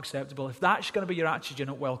gossiping is not acceptable. If that's going to be your attitude, you're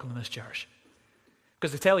not welcome in this church.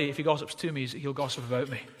 Because they tell you, if he gossips to me, he'll gossip about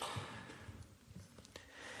me.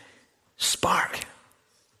 Spark,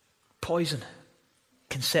 poison,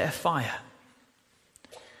 can set a fire.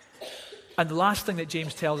 And the last thing that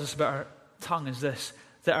James tells us about our tongue is this,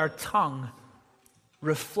 that our tongue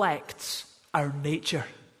reflects our nature.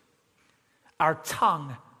 Our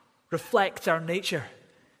tongue reflects our nature.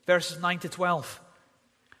 Verses 9 to 12.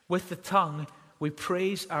 With the tongue we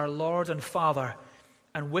praise our Lord and Father,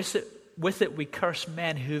 and with it we curse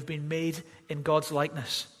men who have been made in God's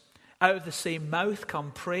likeness. Out of the same mouth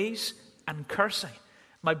come praise and cursing.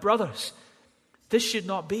 My brothers, this should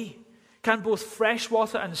not be. Can both fresh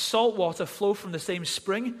water and salt water flow from the same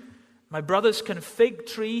spring? My brothers, can a fig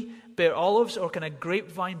tree bear olives, or can a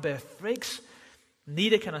grapevine bear figs?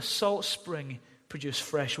 Neither can a salt spring produce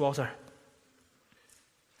fresh water.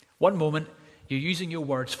 One moment, you're using your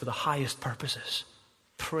words for the highest purposes.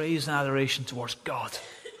 Praise and adoration towards God.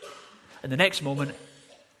 And the next moment,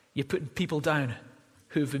 you're putting people down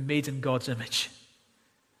who have been made in God's image.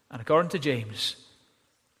 And according to James,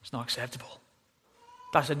 it's not acceptable.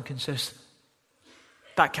 That's inconsistent.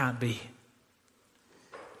 That can't be.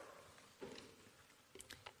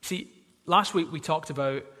 See, last week we talked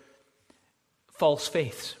about false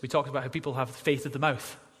faiths. We talked about how people have faith of the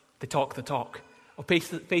mouth. They talk the talk. Or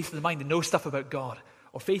faith of the mind. They know stuff about God.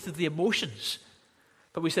 Or faith of the emotions.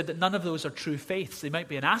 But we said that none of those are true faiths. They might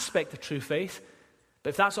be an aspect of true faith. But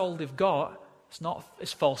if that's all they've got,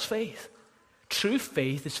 it's false faith. True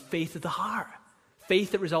faith is faith of the heart.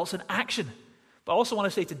 Faith that results in action. But I also want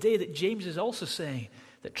to say today that James is also saying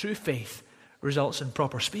that true faith results in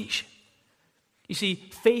proper speech. You see,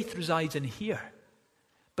 faith resides in here,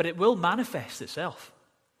 but it will manifest itself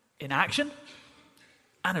in action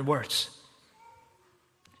and in words.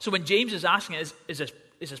 So when James is asking, is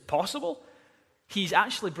this possible? He's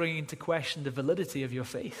actually bringing into question the validity of your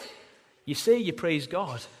faith. You say you praise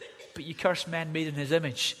God, but you curse men made in his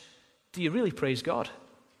image. Do you really praise God?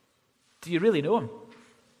 Do you really know him?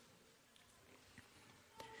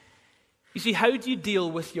 You see, how do you deal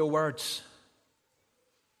with your words?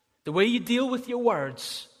 The way you deal with your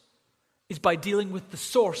words is by dealing with the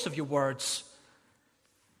source of your words.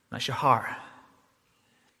 That's your heart.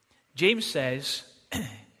 James says,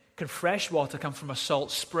 can fresh water come from a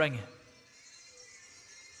salt spring?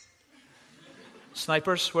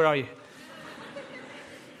 Snipers, where are you?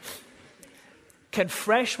 Can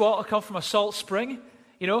fresh water come from a salt spring?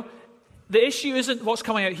 You know, the issue isn't what's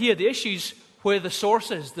coming out here. The issue is where the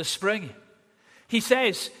source is, the spring. He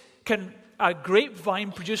says, can a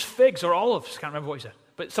grapevine produce figs or olives? Can't remember what he said,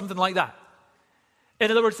 but something like that.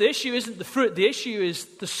 In other words, the issue isn't the fruit. The issue is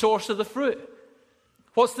the source of the fruit.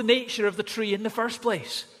 What's the nature of the tree in the first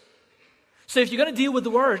place? So if you're going to deal with the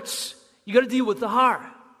words, you've got to deal with the heart.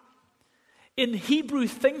 In Hebrew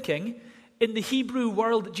thinking, in the Hebrew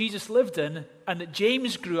world that Jesus lived in and that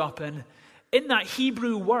James grew up in that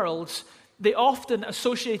Hebrew world, they often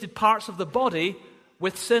associated parts of the body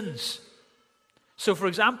with sins. So, for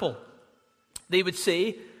example, they would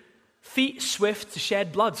say, feet swift to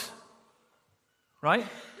shed blood. Right?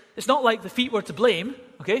 It's not like the feet were to blame,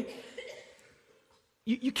 okay?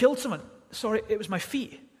 You killed someone. Sorry, it was my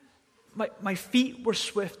feet. My feet were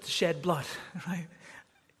swift to shed blood, right?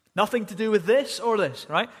 Nothing to do with this or this,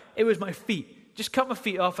 right? It was my feet. Just cut my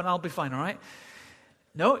feet off and I'll be fine, all right?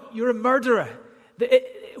 No, you're a murderer.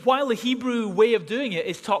 While the Hebrew way of doing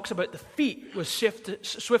it talks about the feet was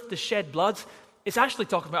swift to shed blood, it's actually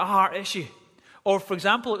talking about a heart issue. Or, for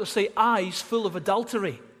example, it will say eyes full of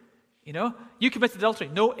adultery. You know, you committed adultery.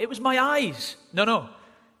 No, it was my eyes. No,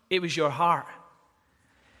 it was your heart.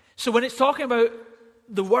 So when it's talking about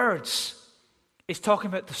the words, it's talking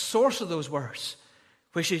about the source of those words,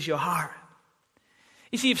 which is your heart.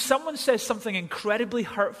 You see, if someone says something incredibly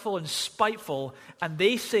hurtful and spiteful, and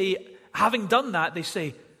they say, having done that, they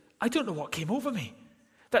say, I don't know what came over me.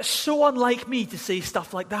 That's so unlike me to say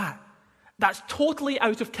stuff like that. That's totally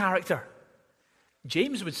out of character.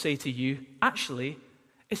 James would say to you, actually,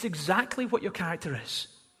 it's exactly what your character is.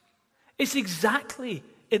 It's exactly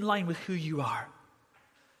in line with who you are.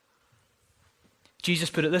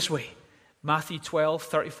 Jesus put it this way, Matthew 12,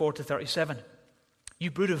 34 to 37.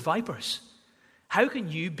 You brood of vipers, how can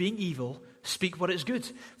you, being evil, speak what is good?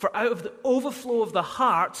 For out of the overflow of the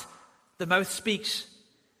heart, the mouth speaks.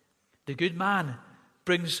 The good man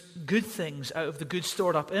brings good things out of the good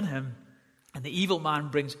stored up in him, and the evil man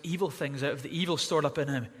brings evil things out of the evil stored up in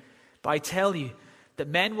him. But I tell you that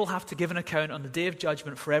men will have to give an account on the day of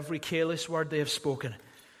judgment for every careless word they have spoken.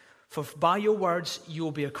 For by your words you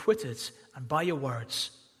will be acquitted, and by your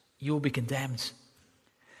words you will be condemned.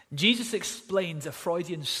 Jesus explained a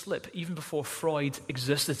Freudian slip even before Freud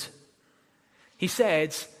existed. He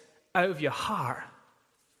said, out of your heart,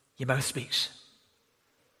 your mouth speaks.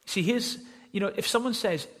 See, if someone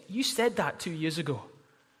says, you said that 2 years ago,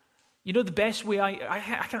 the best way I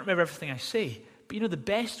can't remember everything I say, but the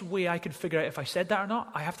best way I can figure out if I said that or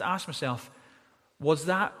not, I have to ask myself, was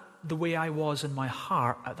that the way I was in my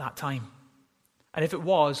heart at that time? And if it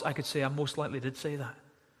was, I could say I most likely did say that.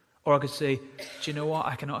 Or I could say, do you know what?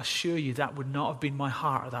 I cannot assure you that would not have been my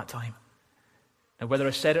heart at that time. Now, whether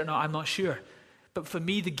I said it or not, I'm not sure. But for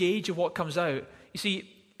me, the gauge of what comes out, you see,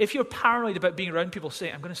 if you're paranoid about being around people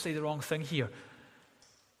saying, I'm going to say the wrong thing here,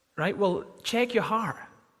 right? Well, check your heart.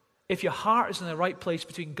 If your heart is in the right place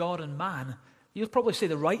between God and man, you'll probably say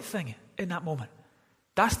the right thing in that moment.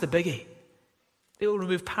 That's the biggie. It will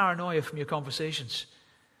remove paranoia from your conversations.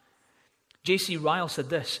 J.C. Ryle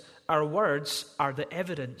said this, our words are the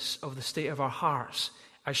evidence of the state of our hearts,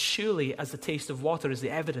 as surely as the taste of water is the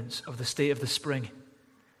evidence of the state of the spring.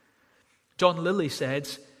 John Lilly said,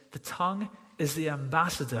 the tongue is the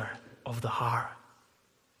ambassador of the heart.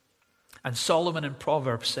 And Solomon in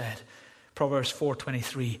Proverbs said, Proverbs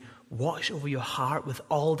 4:23, watch over your heart with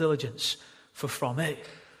all diligence, for from it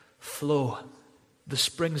flow the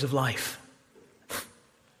springs of life.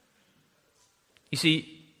 You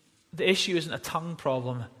see, the issue isn't a tongue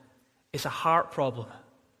problem, it's a heart problem.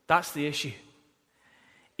 That's the issue.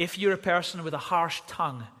 If you're a person with a harsh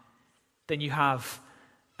tongue, then you have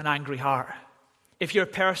an angry heart. If you're a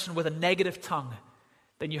person with a negative tongue,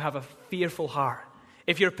 then you have a fearful heart.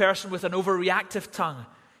 If you're a person with an overreactive tongue,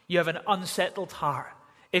 you have an unsettled heart.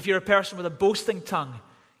 If you're a person with a boasting tongue,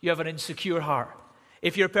 you have an insecure heart.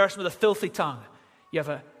 If you're a person with a filthy tongue, you have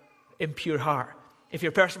an impure heart. If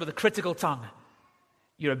you're a person with a critical tongue,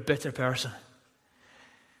 you're a bitter person.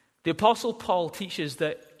 The Apostle Paul teaches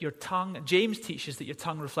that your tongue, James teaches that your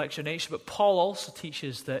tongue reflects your nature, but Paul also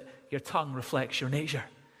teaches that your tongue reflects your nature.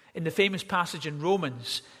 In the famous passage in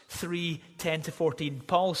Romans 3:10-14,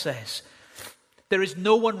 Paul says, there is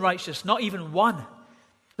no one righteous, not even one.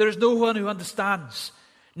 There is no one who understands,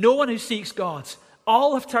 no one who seeks God.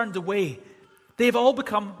 All have turned away. They've all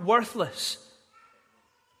become worthless.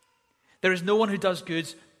 There is no one who does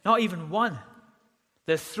good, not even one.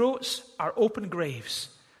 Their throats are open graves.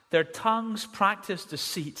 Their tongues practice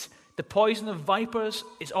deceit. The poison of vipers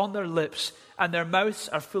is on their lips, and their mouths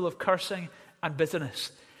are full of cursing and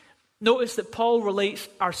bitterness. Notice that Paul relates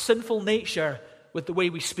our sinful nature with the way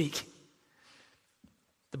we speak.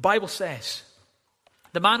 The Bible says,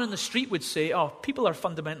 the man on the street would say, oh, people are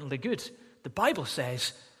fundamentally good. The Bible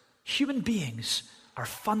says, human beings are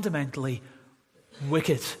fundamentally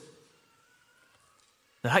wicked.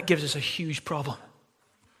 Now that gives us a huge problem.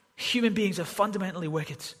 Human beings are fundamentally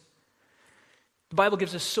wicked. The Bible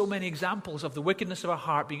gives us so many examples of the wickedness of our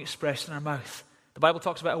heart being expressed in our mouth. The Bible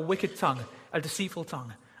talks about a wicked tongue, a deceitful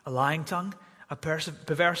tongue, a lying tongue, a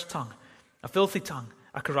perverse tongue, a filthy tongue,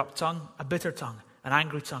 a corrupt tongue, a bitter tongue, an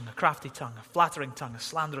angry tongue, a crafty tongue, a flattering tongue, a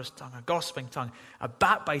slanderous tongue, a gossiping tongue, a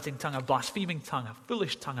backbiting tongue, a blaspheming tongue, a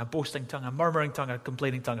foolish tongue, a boasting tongue, a murmuring tongue, a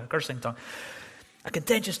complaining tongue, a cursing tongue, a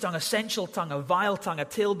contentious tongue, a sensual tongue, a vile tongue, a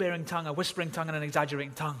tale-bearing tongue, a whispering tongue, and an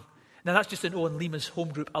exaggerating tongue. Now that's just in Owen Lima's home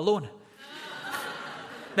group alone.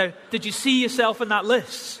 Now, did you see yourself in that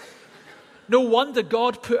list? No wonder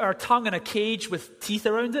God put our tongue in a cage with teeth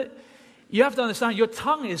around it. You have to understand, your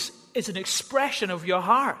tongue is an expression of your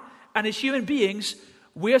heart. And as human beings,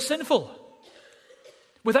 we are sinful.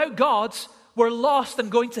 Without God, we're lost and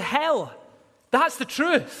going to hell. That's the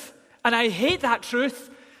truth. And I hate that truth,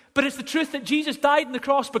 but it's the truth that Jesus died on the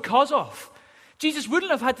cross because of. Jesus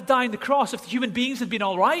wouldn't have had to die on the cross if the human beings had been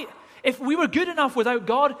all right. If we were good enough without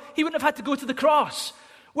God, he wouldn't have had to go to the cross.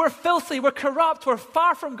 We're filthy, we're corrupt, we're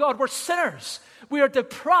far from God, we're sinners. We are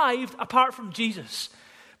deprived apart from Jesus.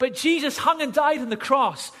 But Jesus hung and died on the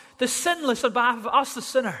cross, the sinless on behalf of us, the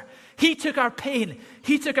sinner. He took our pain,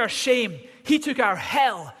 he took our shame, he took our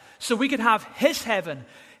hell, so we could have his heaven,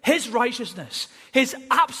 his righteousness, his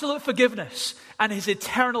absolute forgiveness, and his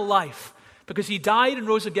eternal life. Because he died and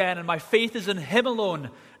rose again, and my faith is in him alone,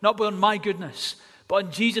 not on my goodness, but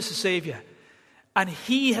on Jesus the Savior. And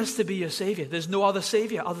he has to be your Savior. There's no other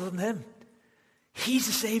Savior other than him. He's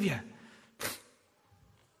the Savior.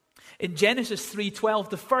 In Genesis 3:12,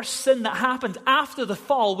 the first sin that happened after the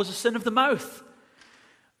fall was the sin of the mouth.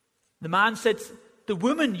 The man said, the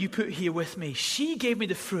woman you put here with me, she gave me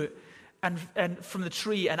the fruit and from the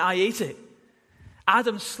tree, and I ate it.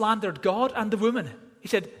 Adam slandered God and the woman. He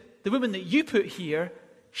said, the woman that you put here,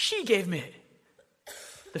 she gave me it.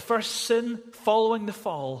 The first sin following the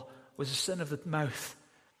fall was the sin of the mouth.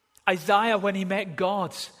 Isaiah, when he met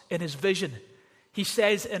God in his vision, he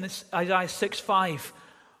says in Isaiah 6:5,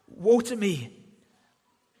 woe to me.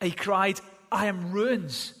 He cried, I am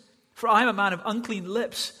ruined, for I am a man of unclean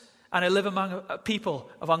lips, and I live among a people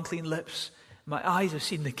of unclean lips. My eyes have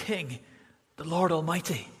seen the King, the Lord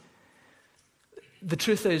Almighty. The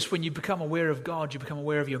truth is, when you become aware of God, you become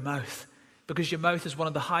aware of your mouth, because your mouth is one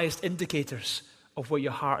of the highest indicators of where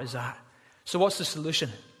your heart is at. So what's the solution?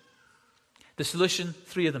 The solution,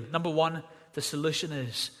 3 of them. Number 1, the solution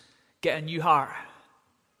is get a new heart.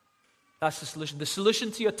 That's the solution. The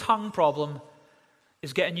solution to your tongue problem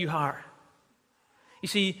is get a new heart. You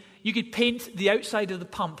see, you could paint the outside of the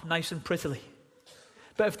pump nice and prettily.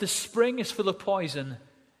 But if the spring is full of poison,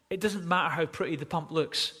 it doesn't matter how pretty the pump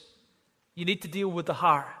looks. You need to deal with the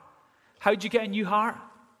heart. How do you get a new heart?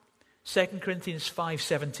 2 Corinthians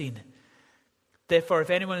 5:17. Therefore, if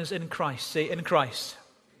anyone is in Christ, say in Christ.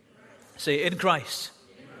 Say in Christ.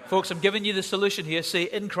 Folks, I'm giving you the solution here. Say,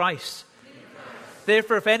 in Christ.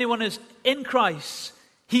 Therefore, if anyone is in Christ,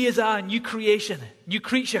 he is a new creation, new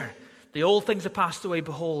creature. The old things have passed away.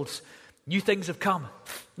 Behold, new things have come.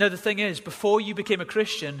 Now, the thing is, before you became a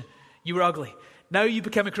Christian, you were ugly. Now you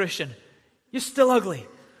become a Christian, you're still ugly.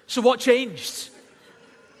 So what changed?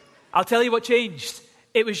 I'll tell you what changed.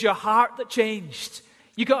 It was your heart that changed.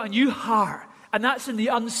 You got a new heart, and that's in the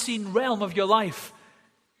unseen realm of your life.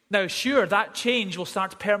 Now, sure, that change will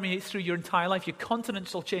start to permeate through your entire life. Your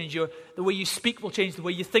continence will change. The way you speak will change. The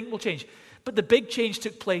way you think will change. But the big change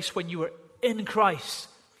took place when you were in Christ.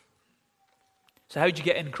 So how did you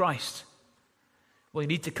get in Christ? Well, you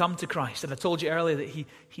need to come to Christ. And I told you earlier that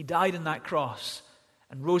he died on that cross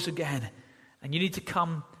and rose again. And you need to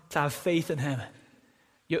come to have faith in him.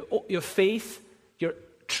 Your faith, your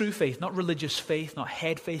true faith, not religious faith, not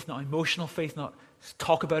head faith, not emotional faith, not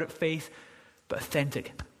talk about it faith, but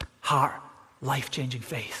authentic, heart, life-changing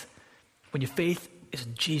faith. When your faith is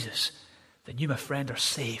in Jesus, then you, my friend, are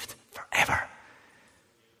saved forever.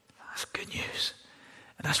 That's good news.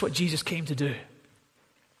 And that's what Jesus came to do.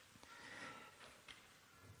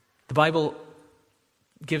 The Bible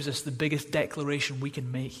gives us the biggest declaration we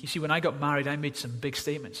can make. You see, when I got married, I made some big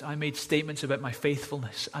statements. I made statements about my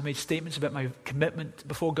faithfulness. I made statements about my commitment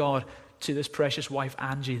before God to this precious wife,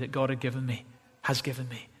 Angie, that God has given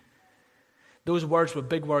me. Those words were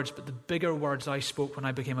big words, but the bigger words I spoke when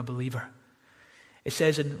I became a believer. It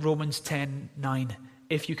says in Romans 10:9,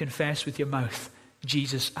 if you confess with your mouth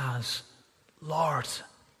Jesus as Lord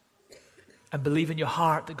and believe in your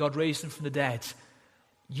heart that God raised him from the dead,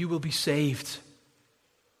 you will be saved.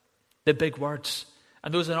 The big words.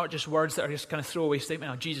 And those are not just words that are just kind of throwaway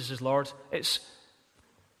statement. Oh, Jesus is Lord. It's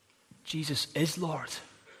Jesus is Lord.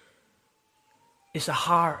 It's a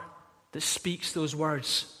heart that speaks those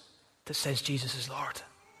words that says Jesus is Lord.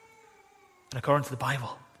 And according to the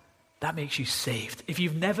Bible, that makes you saved. If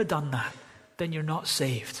you've never done that, then you're not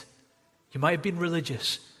saved. You might have been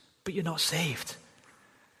religious, but you're not saved.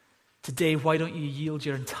 Today, why don't you yield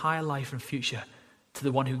your entire life and future to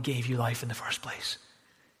the one who gave you life in the first place?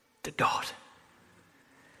 To God.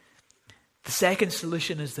 The second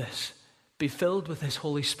solution is this: be filled with his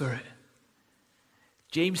Holy Spirit.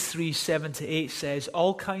 James 3:7-8 says,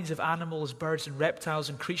 all kinds of animals, birds and reptiles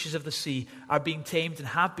and creatures of the sea are being tamed and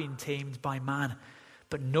have been tamed by man,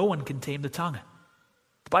 but no one can tame the tongue.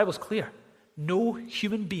 The Bible's clear. No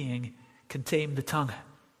human being can tame the tongue.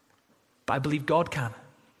 But I believe God can.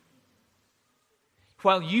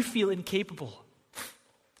 While you feel incapable,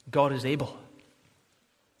 God is able.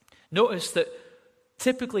 Notice that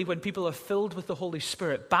typically when people are filled with the Holy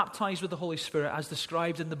Spirit, baptized with the Holy Spirit as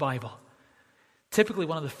described in the Bible, typically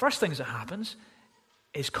one of the first things that happens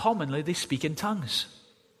is commonly they speak in tongues.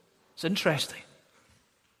 It's interesting.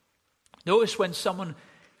 Notice when someone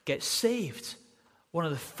gets saved, one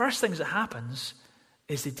of the first things that happens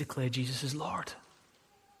is they declare Jesus as Lord.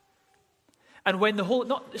 And when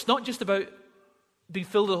it's not just about being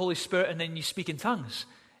filled with the Holy Spirit and then you speak in tongues.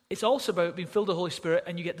 It's also about being filled with the Holy Spirit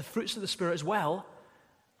and you get the fruits of the Spirit as well.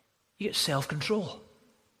 You get self-control.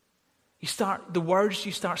 The words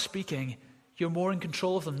you start speaking, you're more in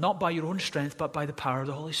control of them, not by your own strength, but by the power of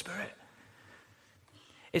the Holy Spirit.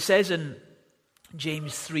 It says in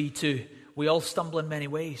James 3:2, we all stumble in many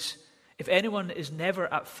ways. If anyone is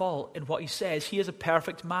never at fault in what he says, he is a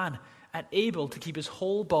perfect man and able to keep his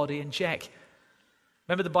whole body in check.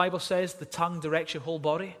 Remember the Bible says the tongue directs your whole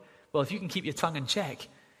body? Well, if you can keep your tongue in check,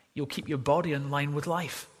 you'll keep your body in line with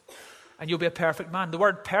life. And you'll be a perfect man. The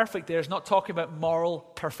word perfect there is not talking about moral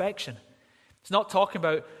perfection. It's not talking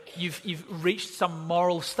about you've reached some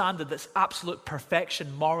moral standard that's absolute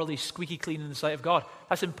perfection, morally squeaky clean in the sight of God.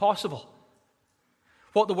 That's impossible.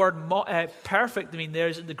 What the word perfect means there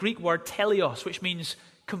is the Greek word teleos, which means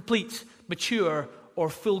complete, mature, or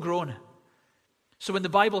full grown. So when the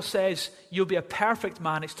Bible says you'll be a perfect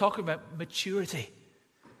man, it's talking about maturity.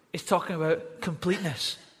 It's talking about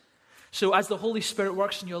completeness. So as the Holy Spirit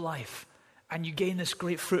works in your life and you gain this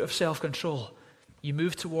great fruit of self-control, you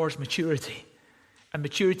move towards maturity. And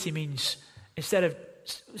maturity means instead of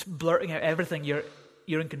blurting out everything, you're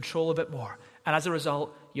in control a bit more. And as a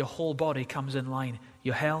result, your whole body comes in line.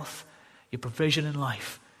 Your health, your provision in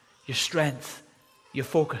life, your strength, your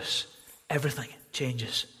focus, everything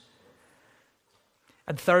changes.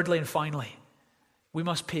 And thirdly and finally, we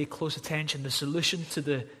must pay close attention. The solution to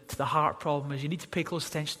the heart problem is you need to pay close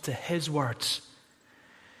attention to his words.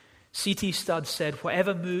 C.T. Studd said,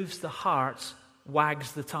 whatever moves the heart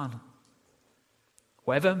wags the tongue.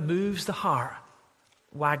 Whatever moves the heart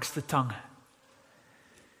wags the tongue.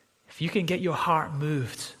 If you can get your heart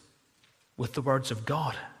moved with the words of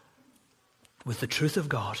God, with the truth of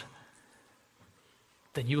God,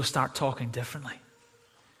 then you will start talking differently.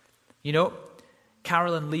 You know,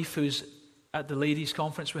 Carolyn Leaf, who's at the ladies'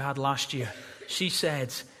 conference we had last year, she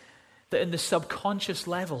said that in the subconscious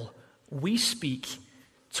level, we speak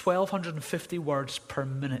 1,250 words per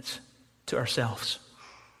minute to ourselves.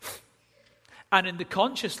 And in the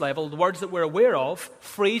conscious level, the words that we're aware of,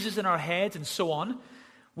 phrases in our head and so on,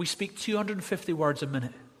 we speak 250 words a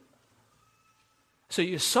minute. So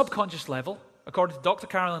your subconscious level, according to Dr.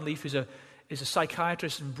 Carolyn Leaf, who's a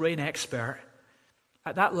psychiatrist and brain expert,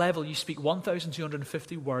 at that level you speak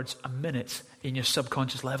 1,250 words a minute in your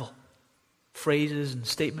subconscious level. Phrases and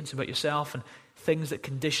statements about yourself and things that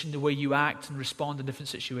condition the way you act and respond in different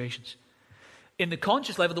situations. In the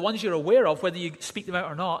conscious level, the ones you're aware of, whether you speak them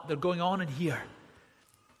out or not, they're going on in here.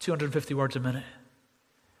 250 words a minute.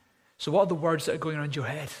 So what are the words that are going around your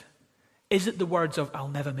head? Is it the words of, I'll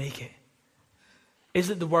never make it? Is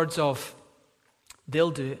it the words of, they'll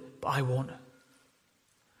do it, but I won't?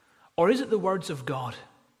 Or is it the words of God?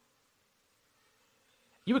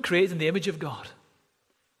 You were created in the image of God.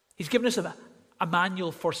 He's given us a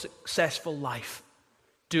manual for successful life.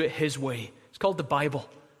 Do it His way. It's called the Bible.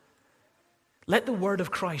 Let the word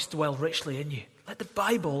of Christ dwell richly in you. Let the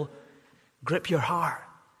Bible grip your heart.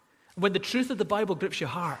 When the truth of the Bible grips your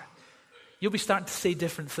heart, you'll be starting to say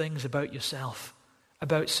different things about yourself,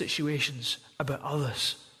 about situations, about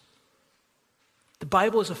others. The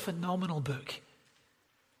Bible is a phenomenal book.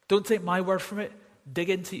 Don't take my word from it.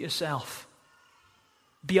 Dig into it yourself.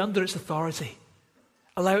 Be under its authority.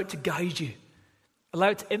 Allow it to guide you. Allow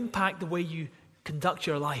it to impact the way you conduct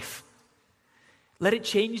your life. Let it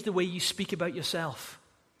change the way you speak about yourself.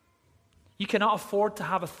 You cannot afford to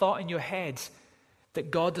have a thought in your head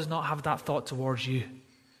that God does not have that thought towards you.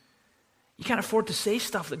 You can't afford to say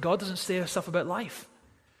stuff that God doesn't say stuff about life.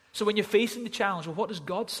 So when you're facing the challenge, well, what does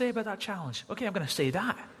God say about that challenge? Okay, I'm going to say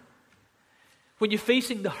that. When you're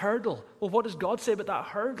facing the hurdle, well, what does God say about that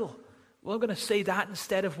hurdle? Well, I'm going to say that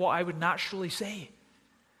instead of what I would naturally say.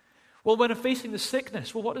 Well, when I'm facing the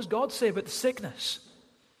sickness, well, what does God say about the sickness?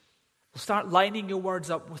 Well, start lining your words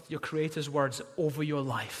up with your Creator's words over your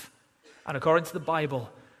life. And according to the Bible,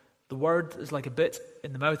 the word is like a bit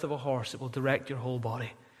in the mouth of a horse. It will direct your whole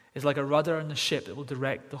body. It's like a rudder in the ship. It will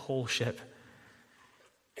direct the whole ship.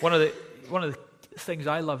 One of the things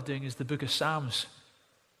I love doing is the book of Psalms.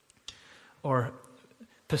 Or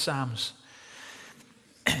Psalms.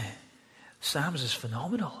 Psalms is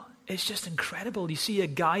phenomenal. It's just incredible. You see a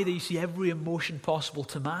guy that you see every emotion possible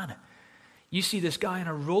to man. You see this guy in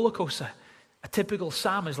a roller coaster. A typical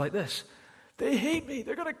psalm is like this. They hate me.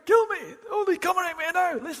 They're going to kill me. Oh, they're coming at me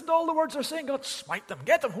now. Listen to all the words they're saying. God, smite them.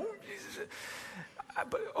 Get them. Oh, Jesus.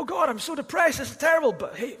 But, oh God, I'm so depressed. This is terrible.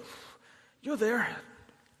 But hey, you're there.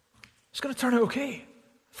 It's going to turn out okay. In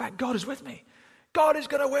fact, God is with me. God is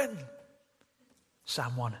going to win.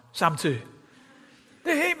 Psalm 1. Psalm 2.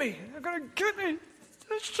 They hate me. They're going to get me.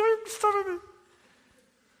 They're shooting stuff at me.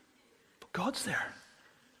 But God's there.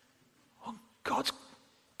 Oh, God's,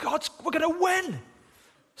 we're going to win.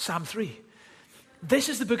 Psalm 3. This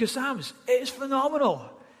is the book of Psalms. It is phenomenal.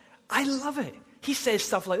 I love it. He says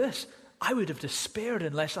stuff like this. I would have despaired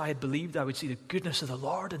unless I had believed I would see the goodness of the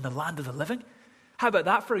Lord in the land of the living. How about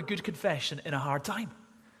that for a good confession in a hard time?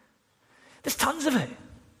 There's tons of it.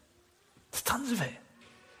 There's tons of it.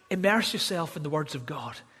 Immerse yourself in the words of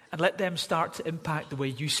God and let them start to impact the way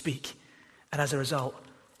you speak. And as a result,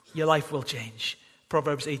 your life will change.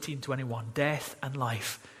 Proverbs 18:21. Death and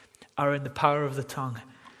life are in the power of the tongue,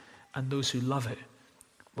 and those who love it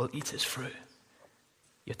will eat its fruit.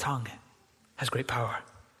 Your tongue has great power.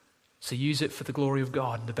 So use it for the glory of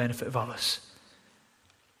God and the benefit of others.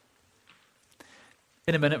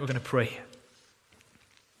 In a minute, we're going to pray.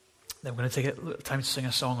 Then we're going to take a little time to sing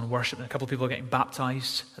a song and worship, and a couple of people are getting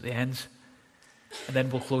baptized at the end. And then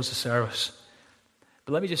we'll close the service.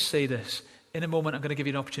 But let me just say this. In a moment, I'm going to give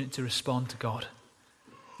you an opportunity to respond to God.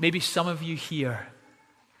 Maybe some of you here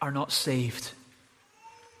are not saved,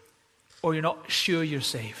 or you're not sure you're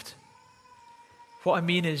saved. What I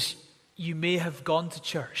mean is, you may have gone to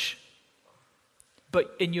church,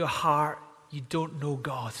 but in your heart, you don't know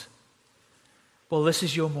God. Well, this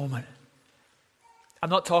is your moment. I'm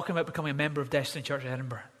not talking about becoming a member of Destiny Church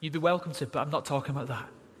Edinburgh. You'd be welcome to, but I'm not talking about that.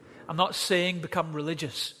 I'm not saying become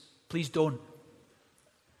religious. Please don't.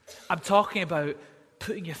 I'm talking about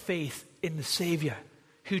putting your faith in the Savior,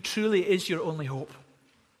 who truly is your only hope.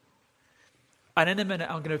 And in a minute,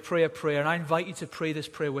 I'm going to pray a prayer, and I invite you to pray this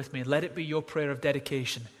prayer with me, and let it be your prayer of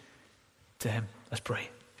dedication to Him. Let's pray.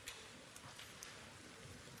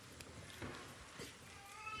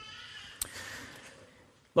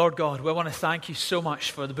 Lord God, we want to thank you so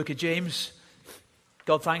much for the book of James.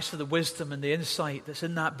 God, thanks for the wisdom and the insight that's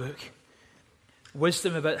in that book.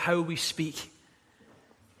 Wisdom about how we speak,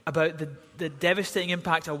 about the devastating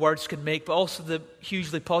impact our words can make, but also the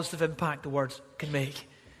hugely positive impact the words can make.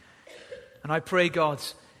 And I pray, God,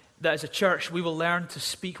 that as a church we will learn to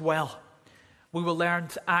speak well. We will learn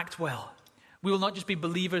to act well. We will not just be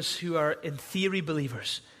believers who are in theory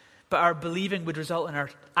believers, but our believing would result in our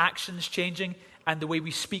actions changing and the way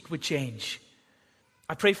we speak would change.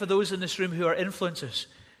 I pray for those in this room who are influencers,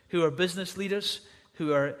 who are business leaders,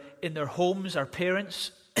 who are in their homes, our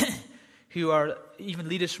parents, who are even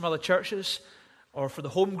leaders from other churches, or for the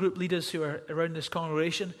home group leaders who are around this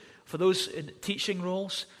congregation, for those in teaching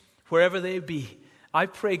roles, wherever they be. I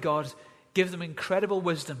pray, God, give them incredible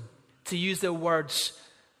wisdom to use their words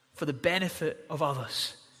for the benefit of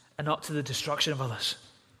others and not to the destruction of others.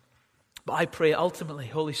 But I pray ultimately,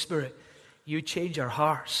 Holy Spirit, you change our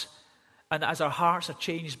hearts. And as our hearts are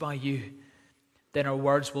changed by you, then our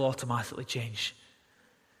words will automatically change.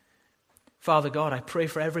 Father God, I pray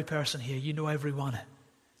for every person here. You know everyone.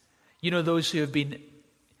 You know those who have been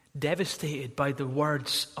devastated by the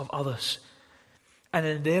words of others. And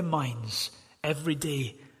in their minds, every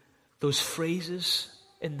day, those phrases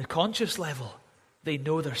in the conscious level, they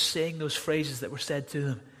know they're saying those phrases that were said to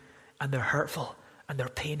them, and they're hurtful and they're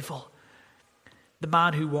painful. The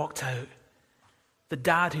man who walked out, the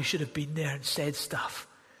dad who should have been there and said stuff,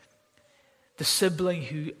 the sibling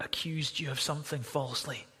who accused you of something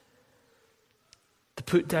falsely, the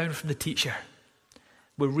put down from the teacher.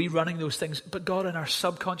 We're rerunning those things, but God, on our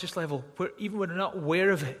subconscious level, even when we're not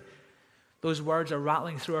aware of it, those words are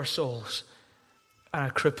rattling through our souls and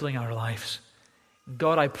are crippling our lives.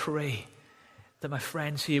 God, I pray that my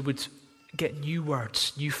friends here would get new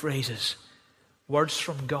words, new phrases, words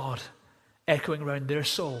from God echoing around their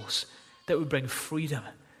souls that would bring freedom,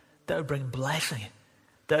 that would bring blessing,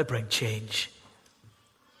 that would bring change.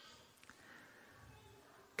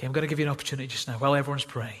 Okay, I'm going to give you an opportunity just now while everyone's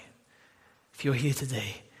praying. If you're here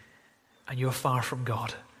today and you're far from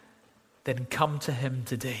God, then come to him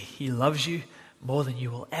today. He loves you more than you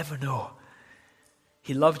will ever know.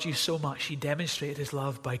 He loved you so much, he demonstrated his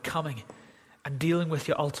love by coming and dealing with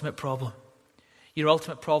your ultimate problem. Your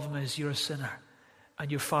ultimate problem is you're a sinner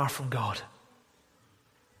and you're far from God.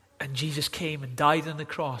 And Jesus came and died on the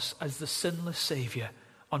cross as the sinless Savior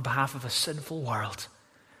on behalf of a sinful world.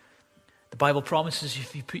 The Bible promises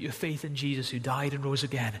if you put your faith in Jesus who died and rose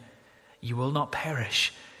again, you will not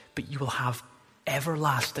perish, but you will have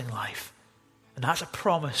everlasting life. And that's a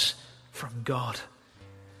promise from God.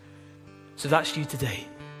 So if that's you today,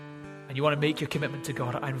 and you want to make your commitment to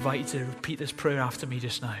God, I invite you to repeat this prayer after me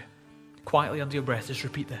just now. Quietly under your breath, just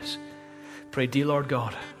repeat this. Pray, dear Lord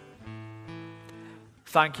God,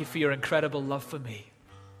 thank you for your incredible love for me.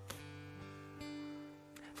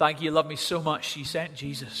 Thank you, you love me so much, you sent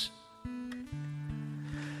Jesus.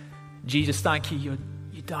 Jesus, thank you,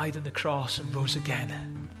 you died on the cross and rose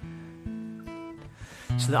again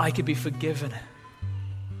so that I could be forgiven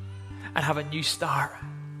and have a new start.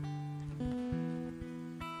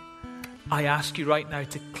 I ask you right now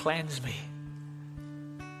to cleanse me.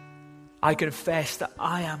 I confess that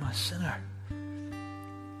I am a sinner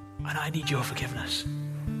and I need your forgiveness.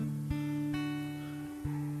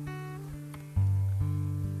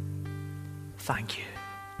 Thank you.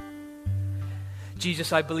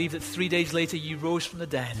 Jesus, I believe that 3 days later you rose from the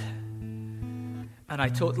dead, and I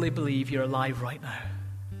totally believe you're alive right now.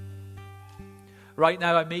 Right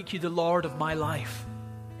now I make you the Lord of my life.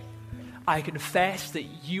 I confess that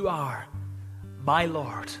you are my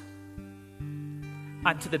Lord,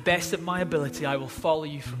 and to the best of my ability I will follow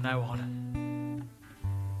you from now on.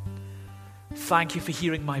 Thank you for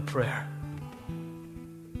hearing my prayer.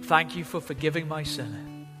 Thank you for forgiving my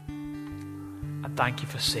sin, and thank you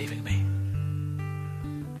for saving me.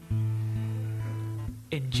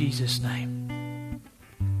 In Jesus' name.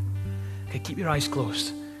 Okay, keep your eyes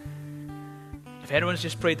closed. If anyone's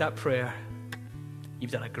just prayed that prayer,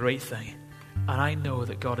 you've done a great thing. And I know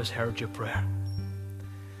that God has heard your prayer.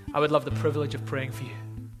 I would love the privilege of praying for you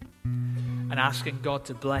and asking God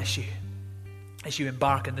to bless you as you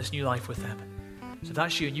embark on this new life with him. So if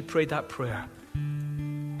that's you and you prayed that prayer,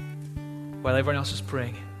 while everyone else is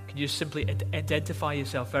praying, can you just simply identify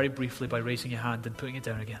yourself very briefly by raising your hand and putting it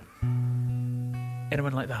down again?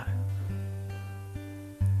 Anyone like that?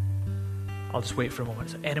 I'll just wait for a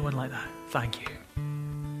moment. So anyone like that? Thank you.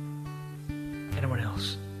 Anyone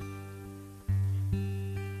else?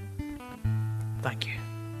 Thank you.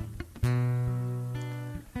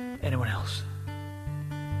 Anyone else?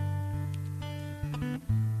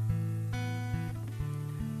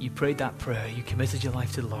 You prayed that prayer. You committed your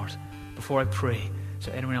life to the Lord. Before I pray,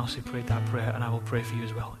 So anyone else who prayed that prayer, and I will pray for you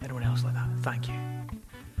as well. Anyone else like that? Thank you.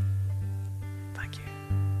 Thank you.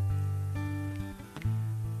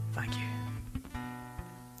 Thank you.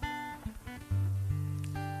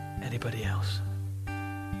 Anybody else?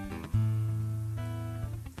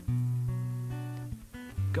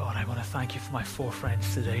 God, I want to thank you for my 4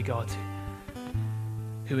 friends today, God,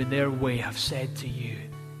 who in their way have said to you,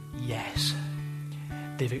 yes.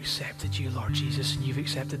 They've accepted you, Lord Jesus, and you've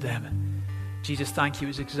accepted them. Jesus, thank you.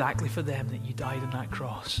 It was exactly for them that you died on that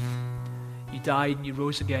cross. You died and you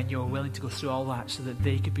rose again. You were willing to go through all that so that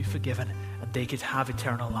they could be forgiven and they could have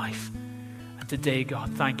eternal life. And today,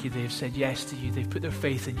 God, thank you. They've said yes to you. They've put their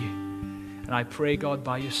faith in you. And I pray, God,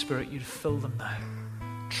 by your Spirit, you'd fill them now.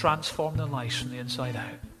 Transform their lives from the inside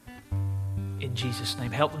out. In Jesus'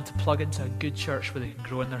 name. Help them to plug into a good church where they can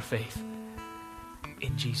grow in their faith.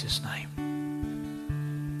 In Jesus' name.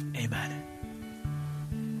 Amen.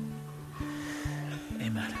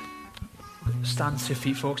 Amen. Stand to your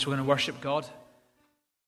feet, folks. We're going to worship God.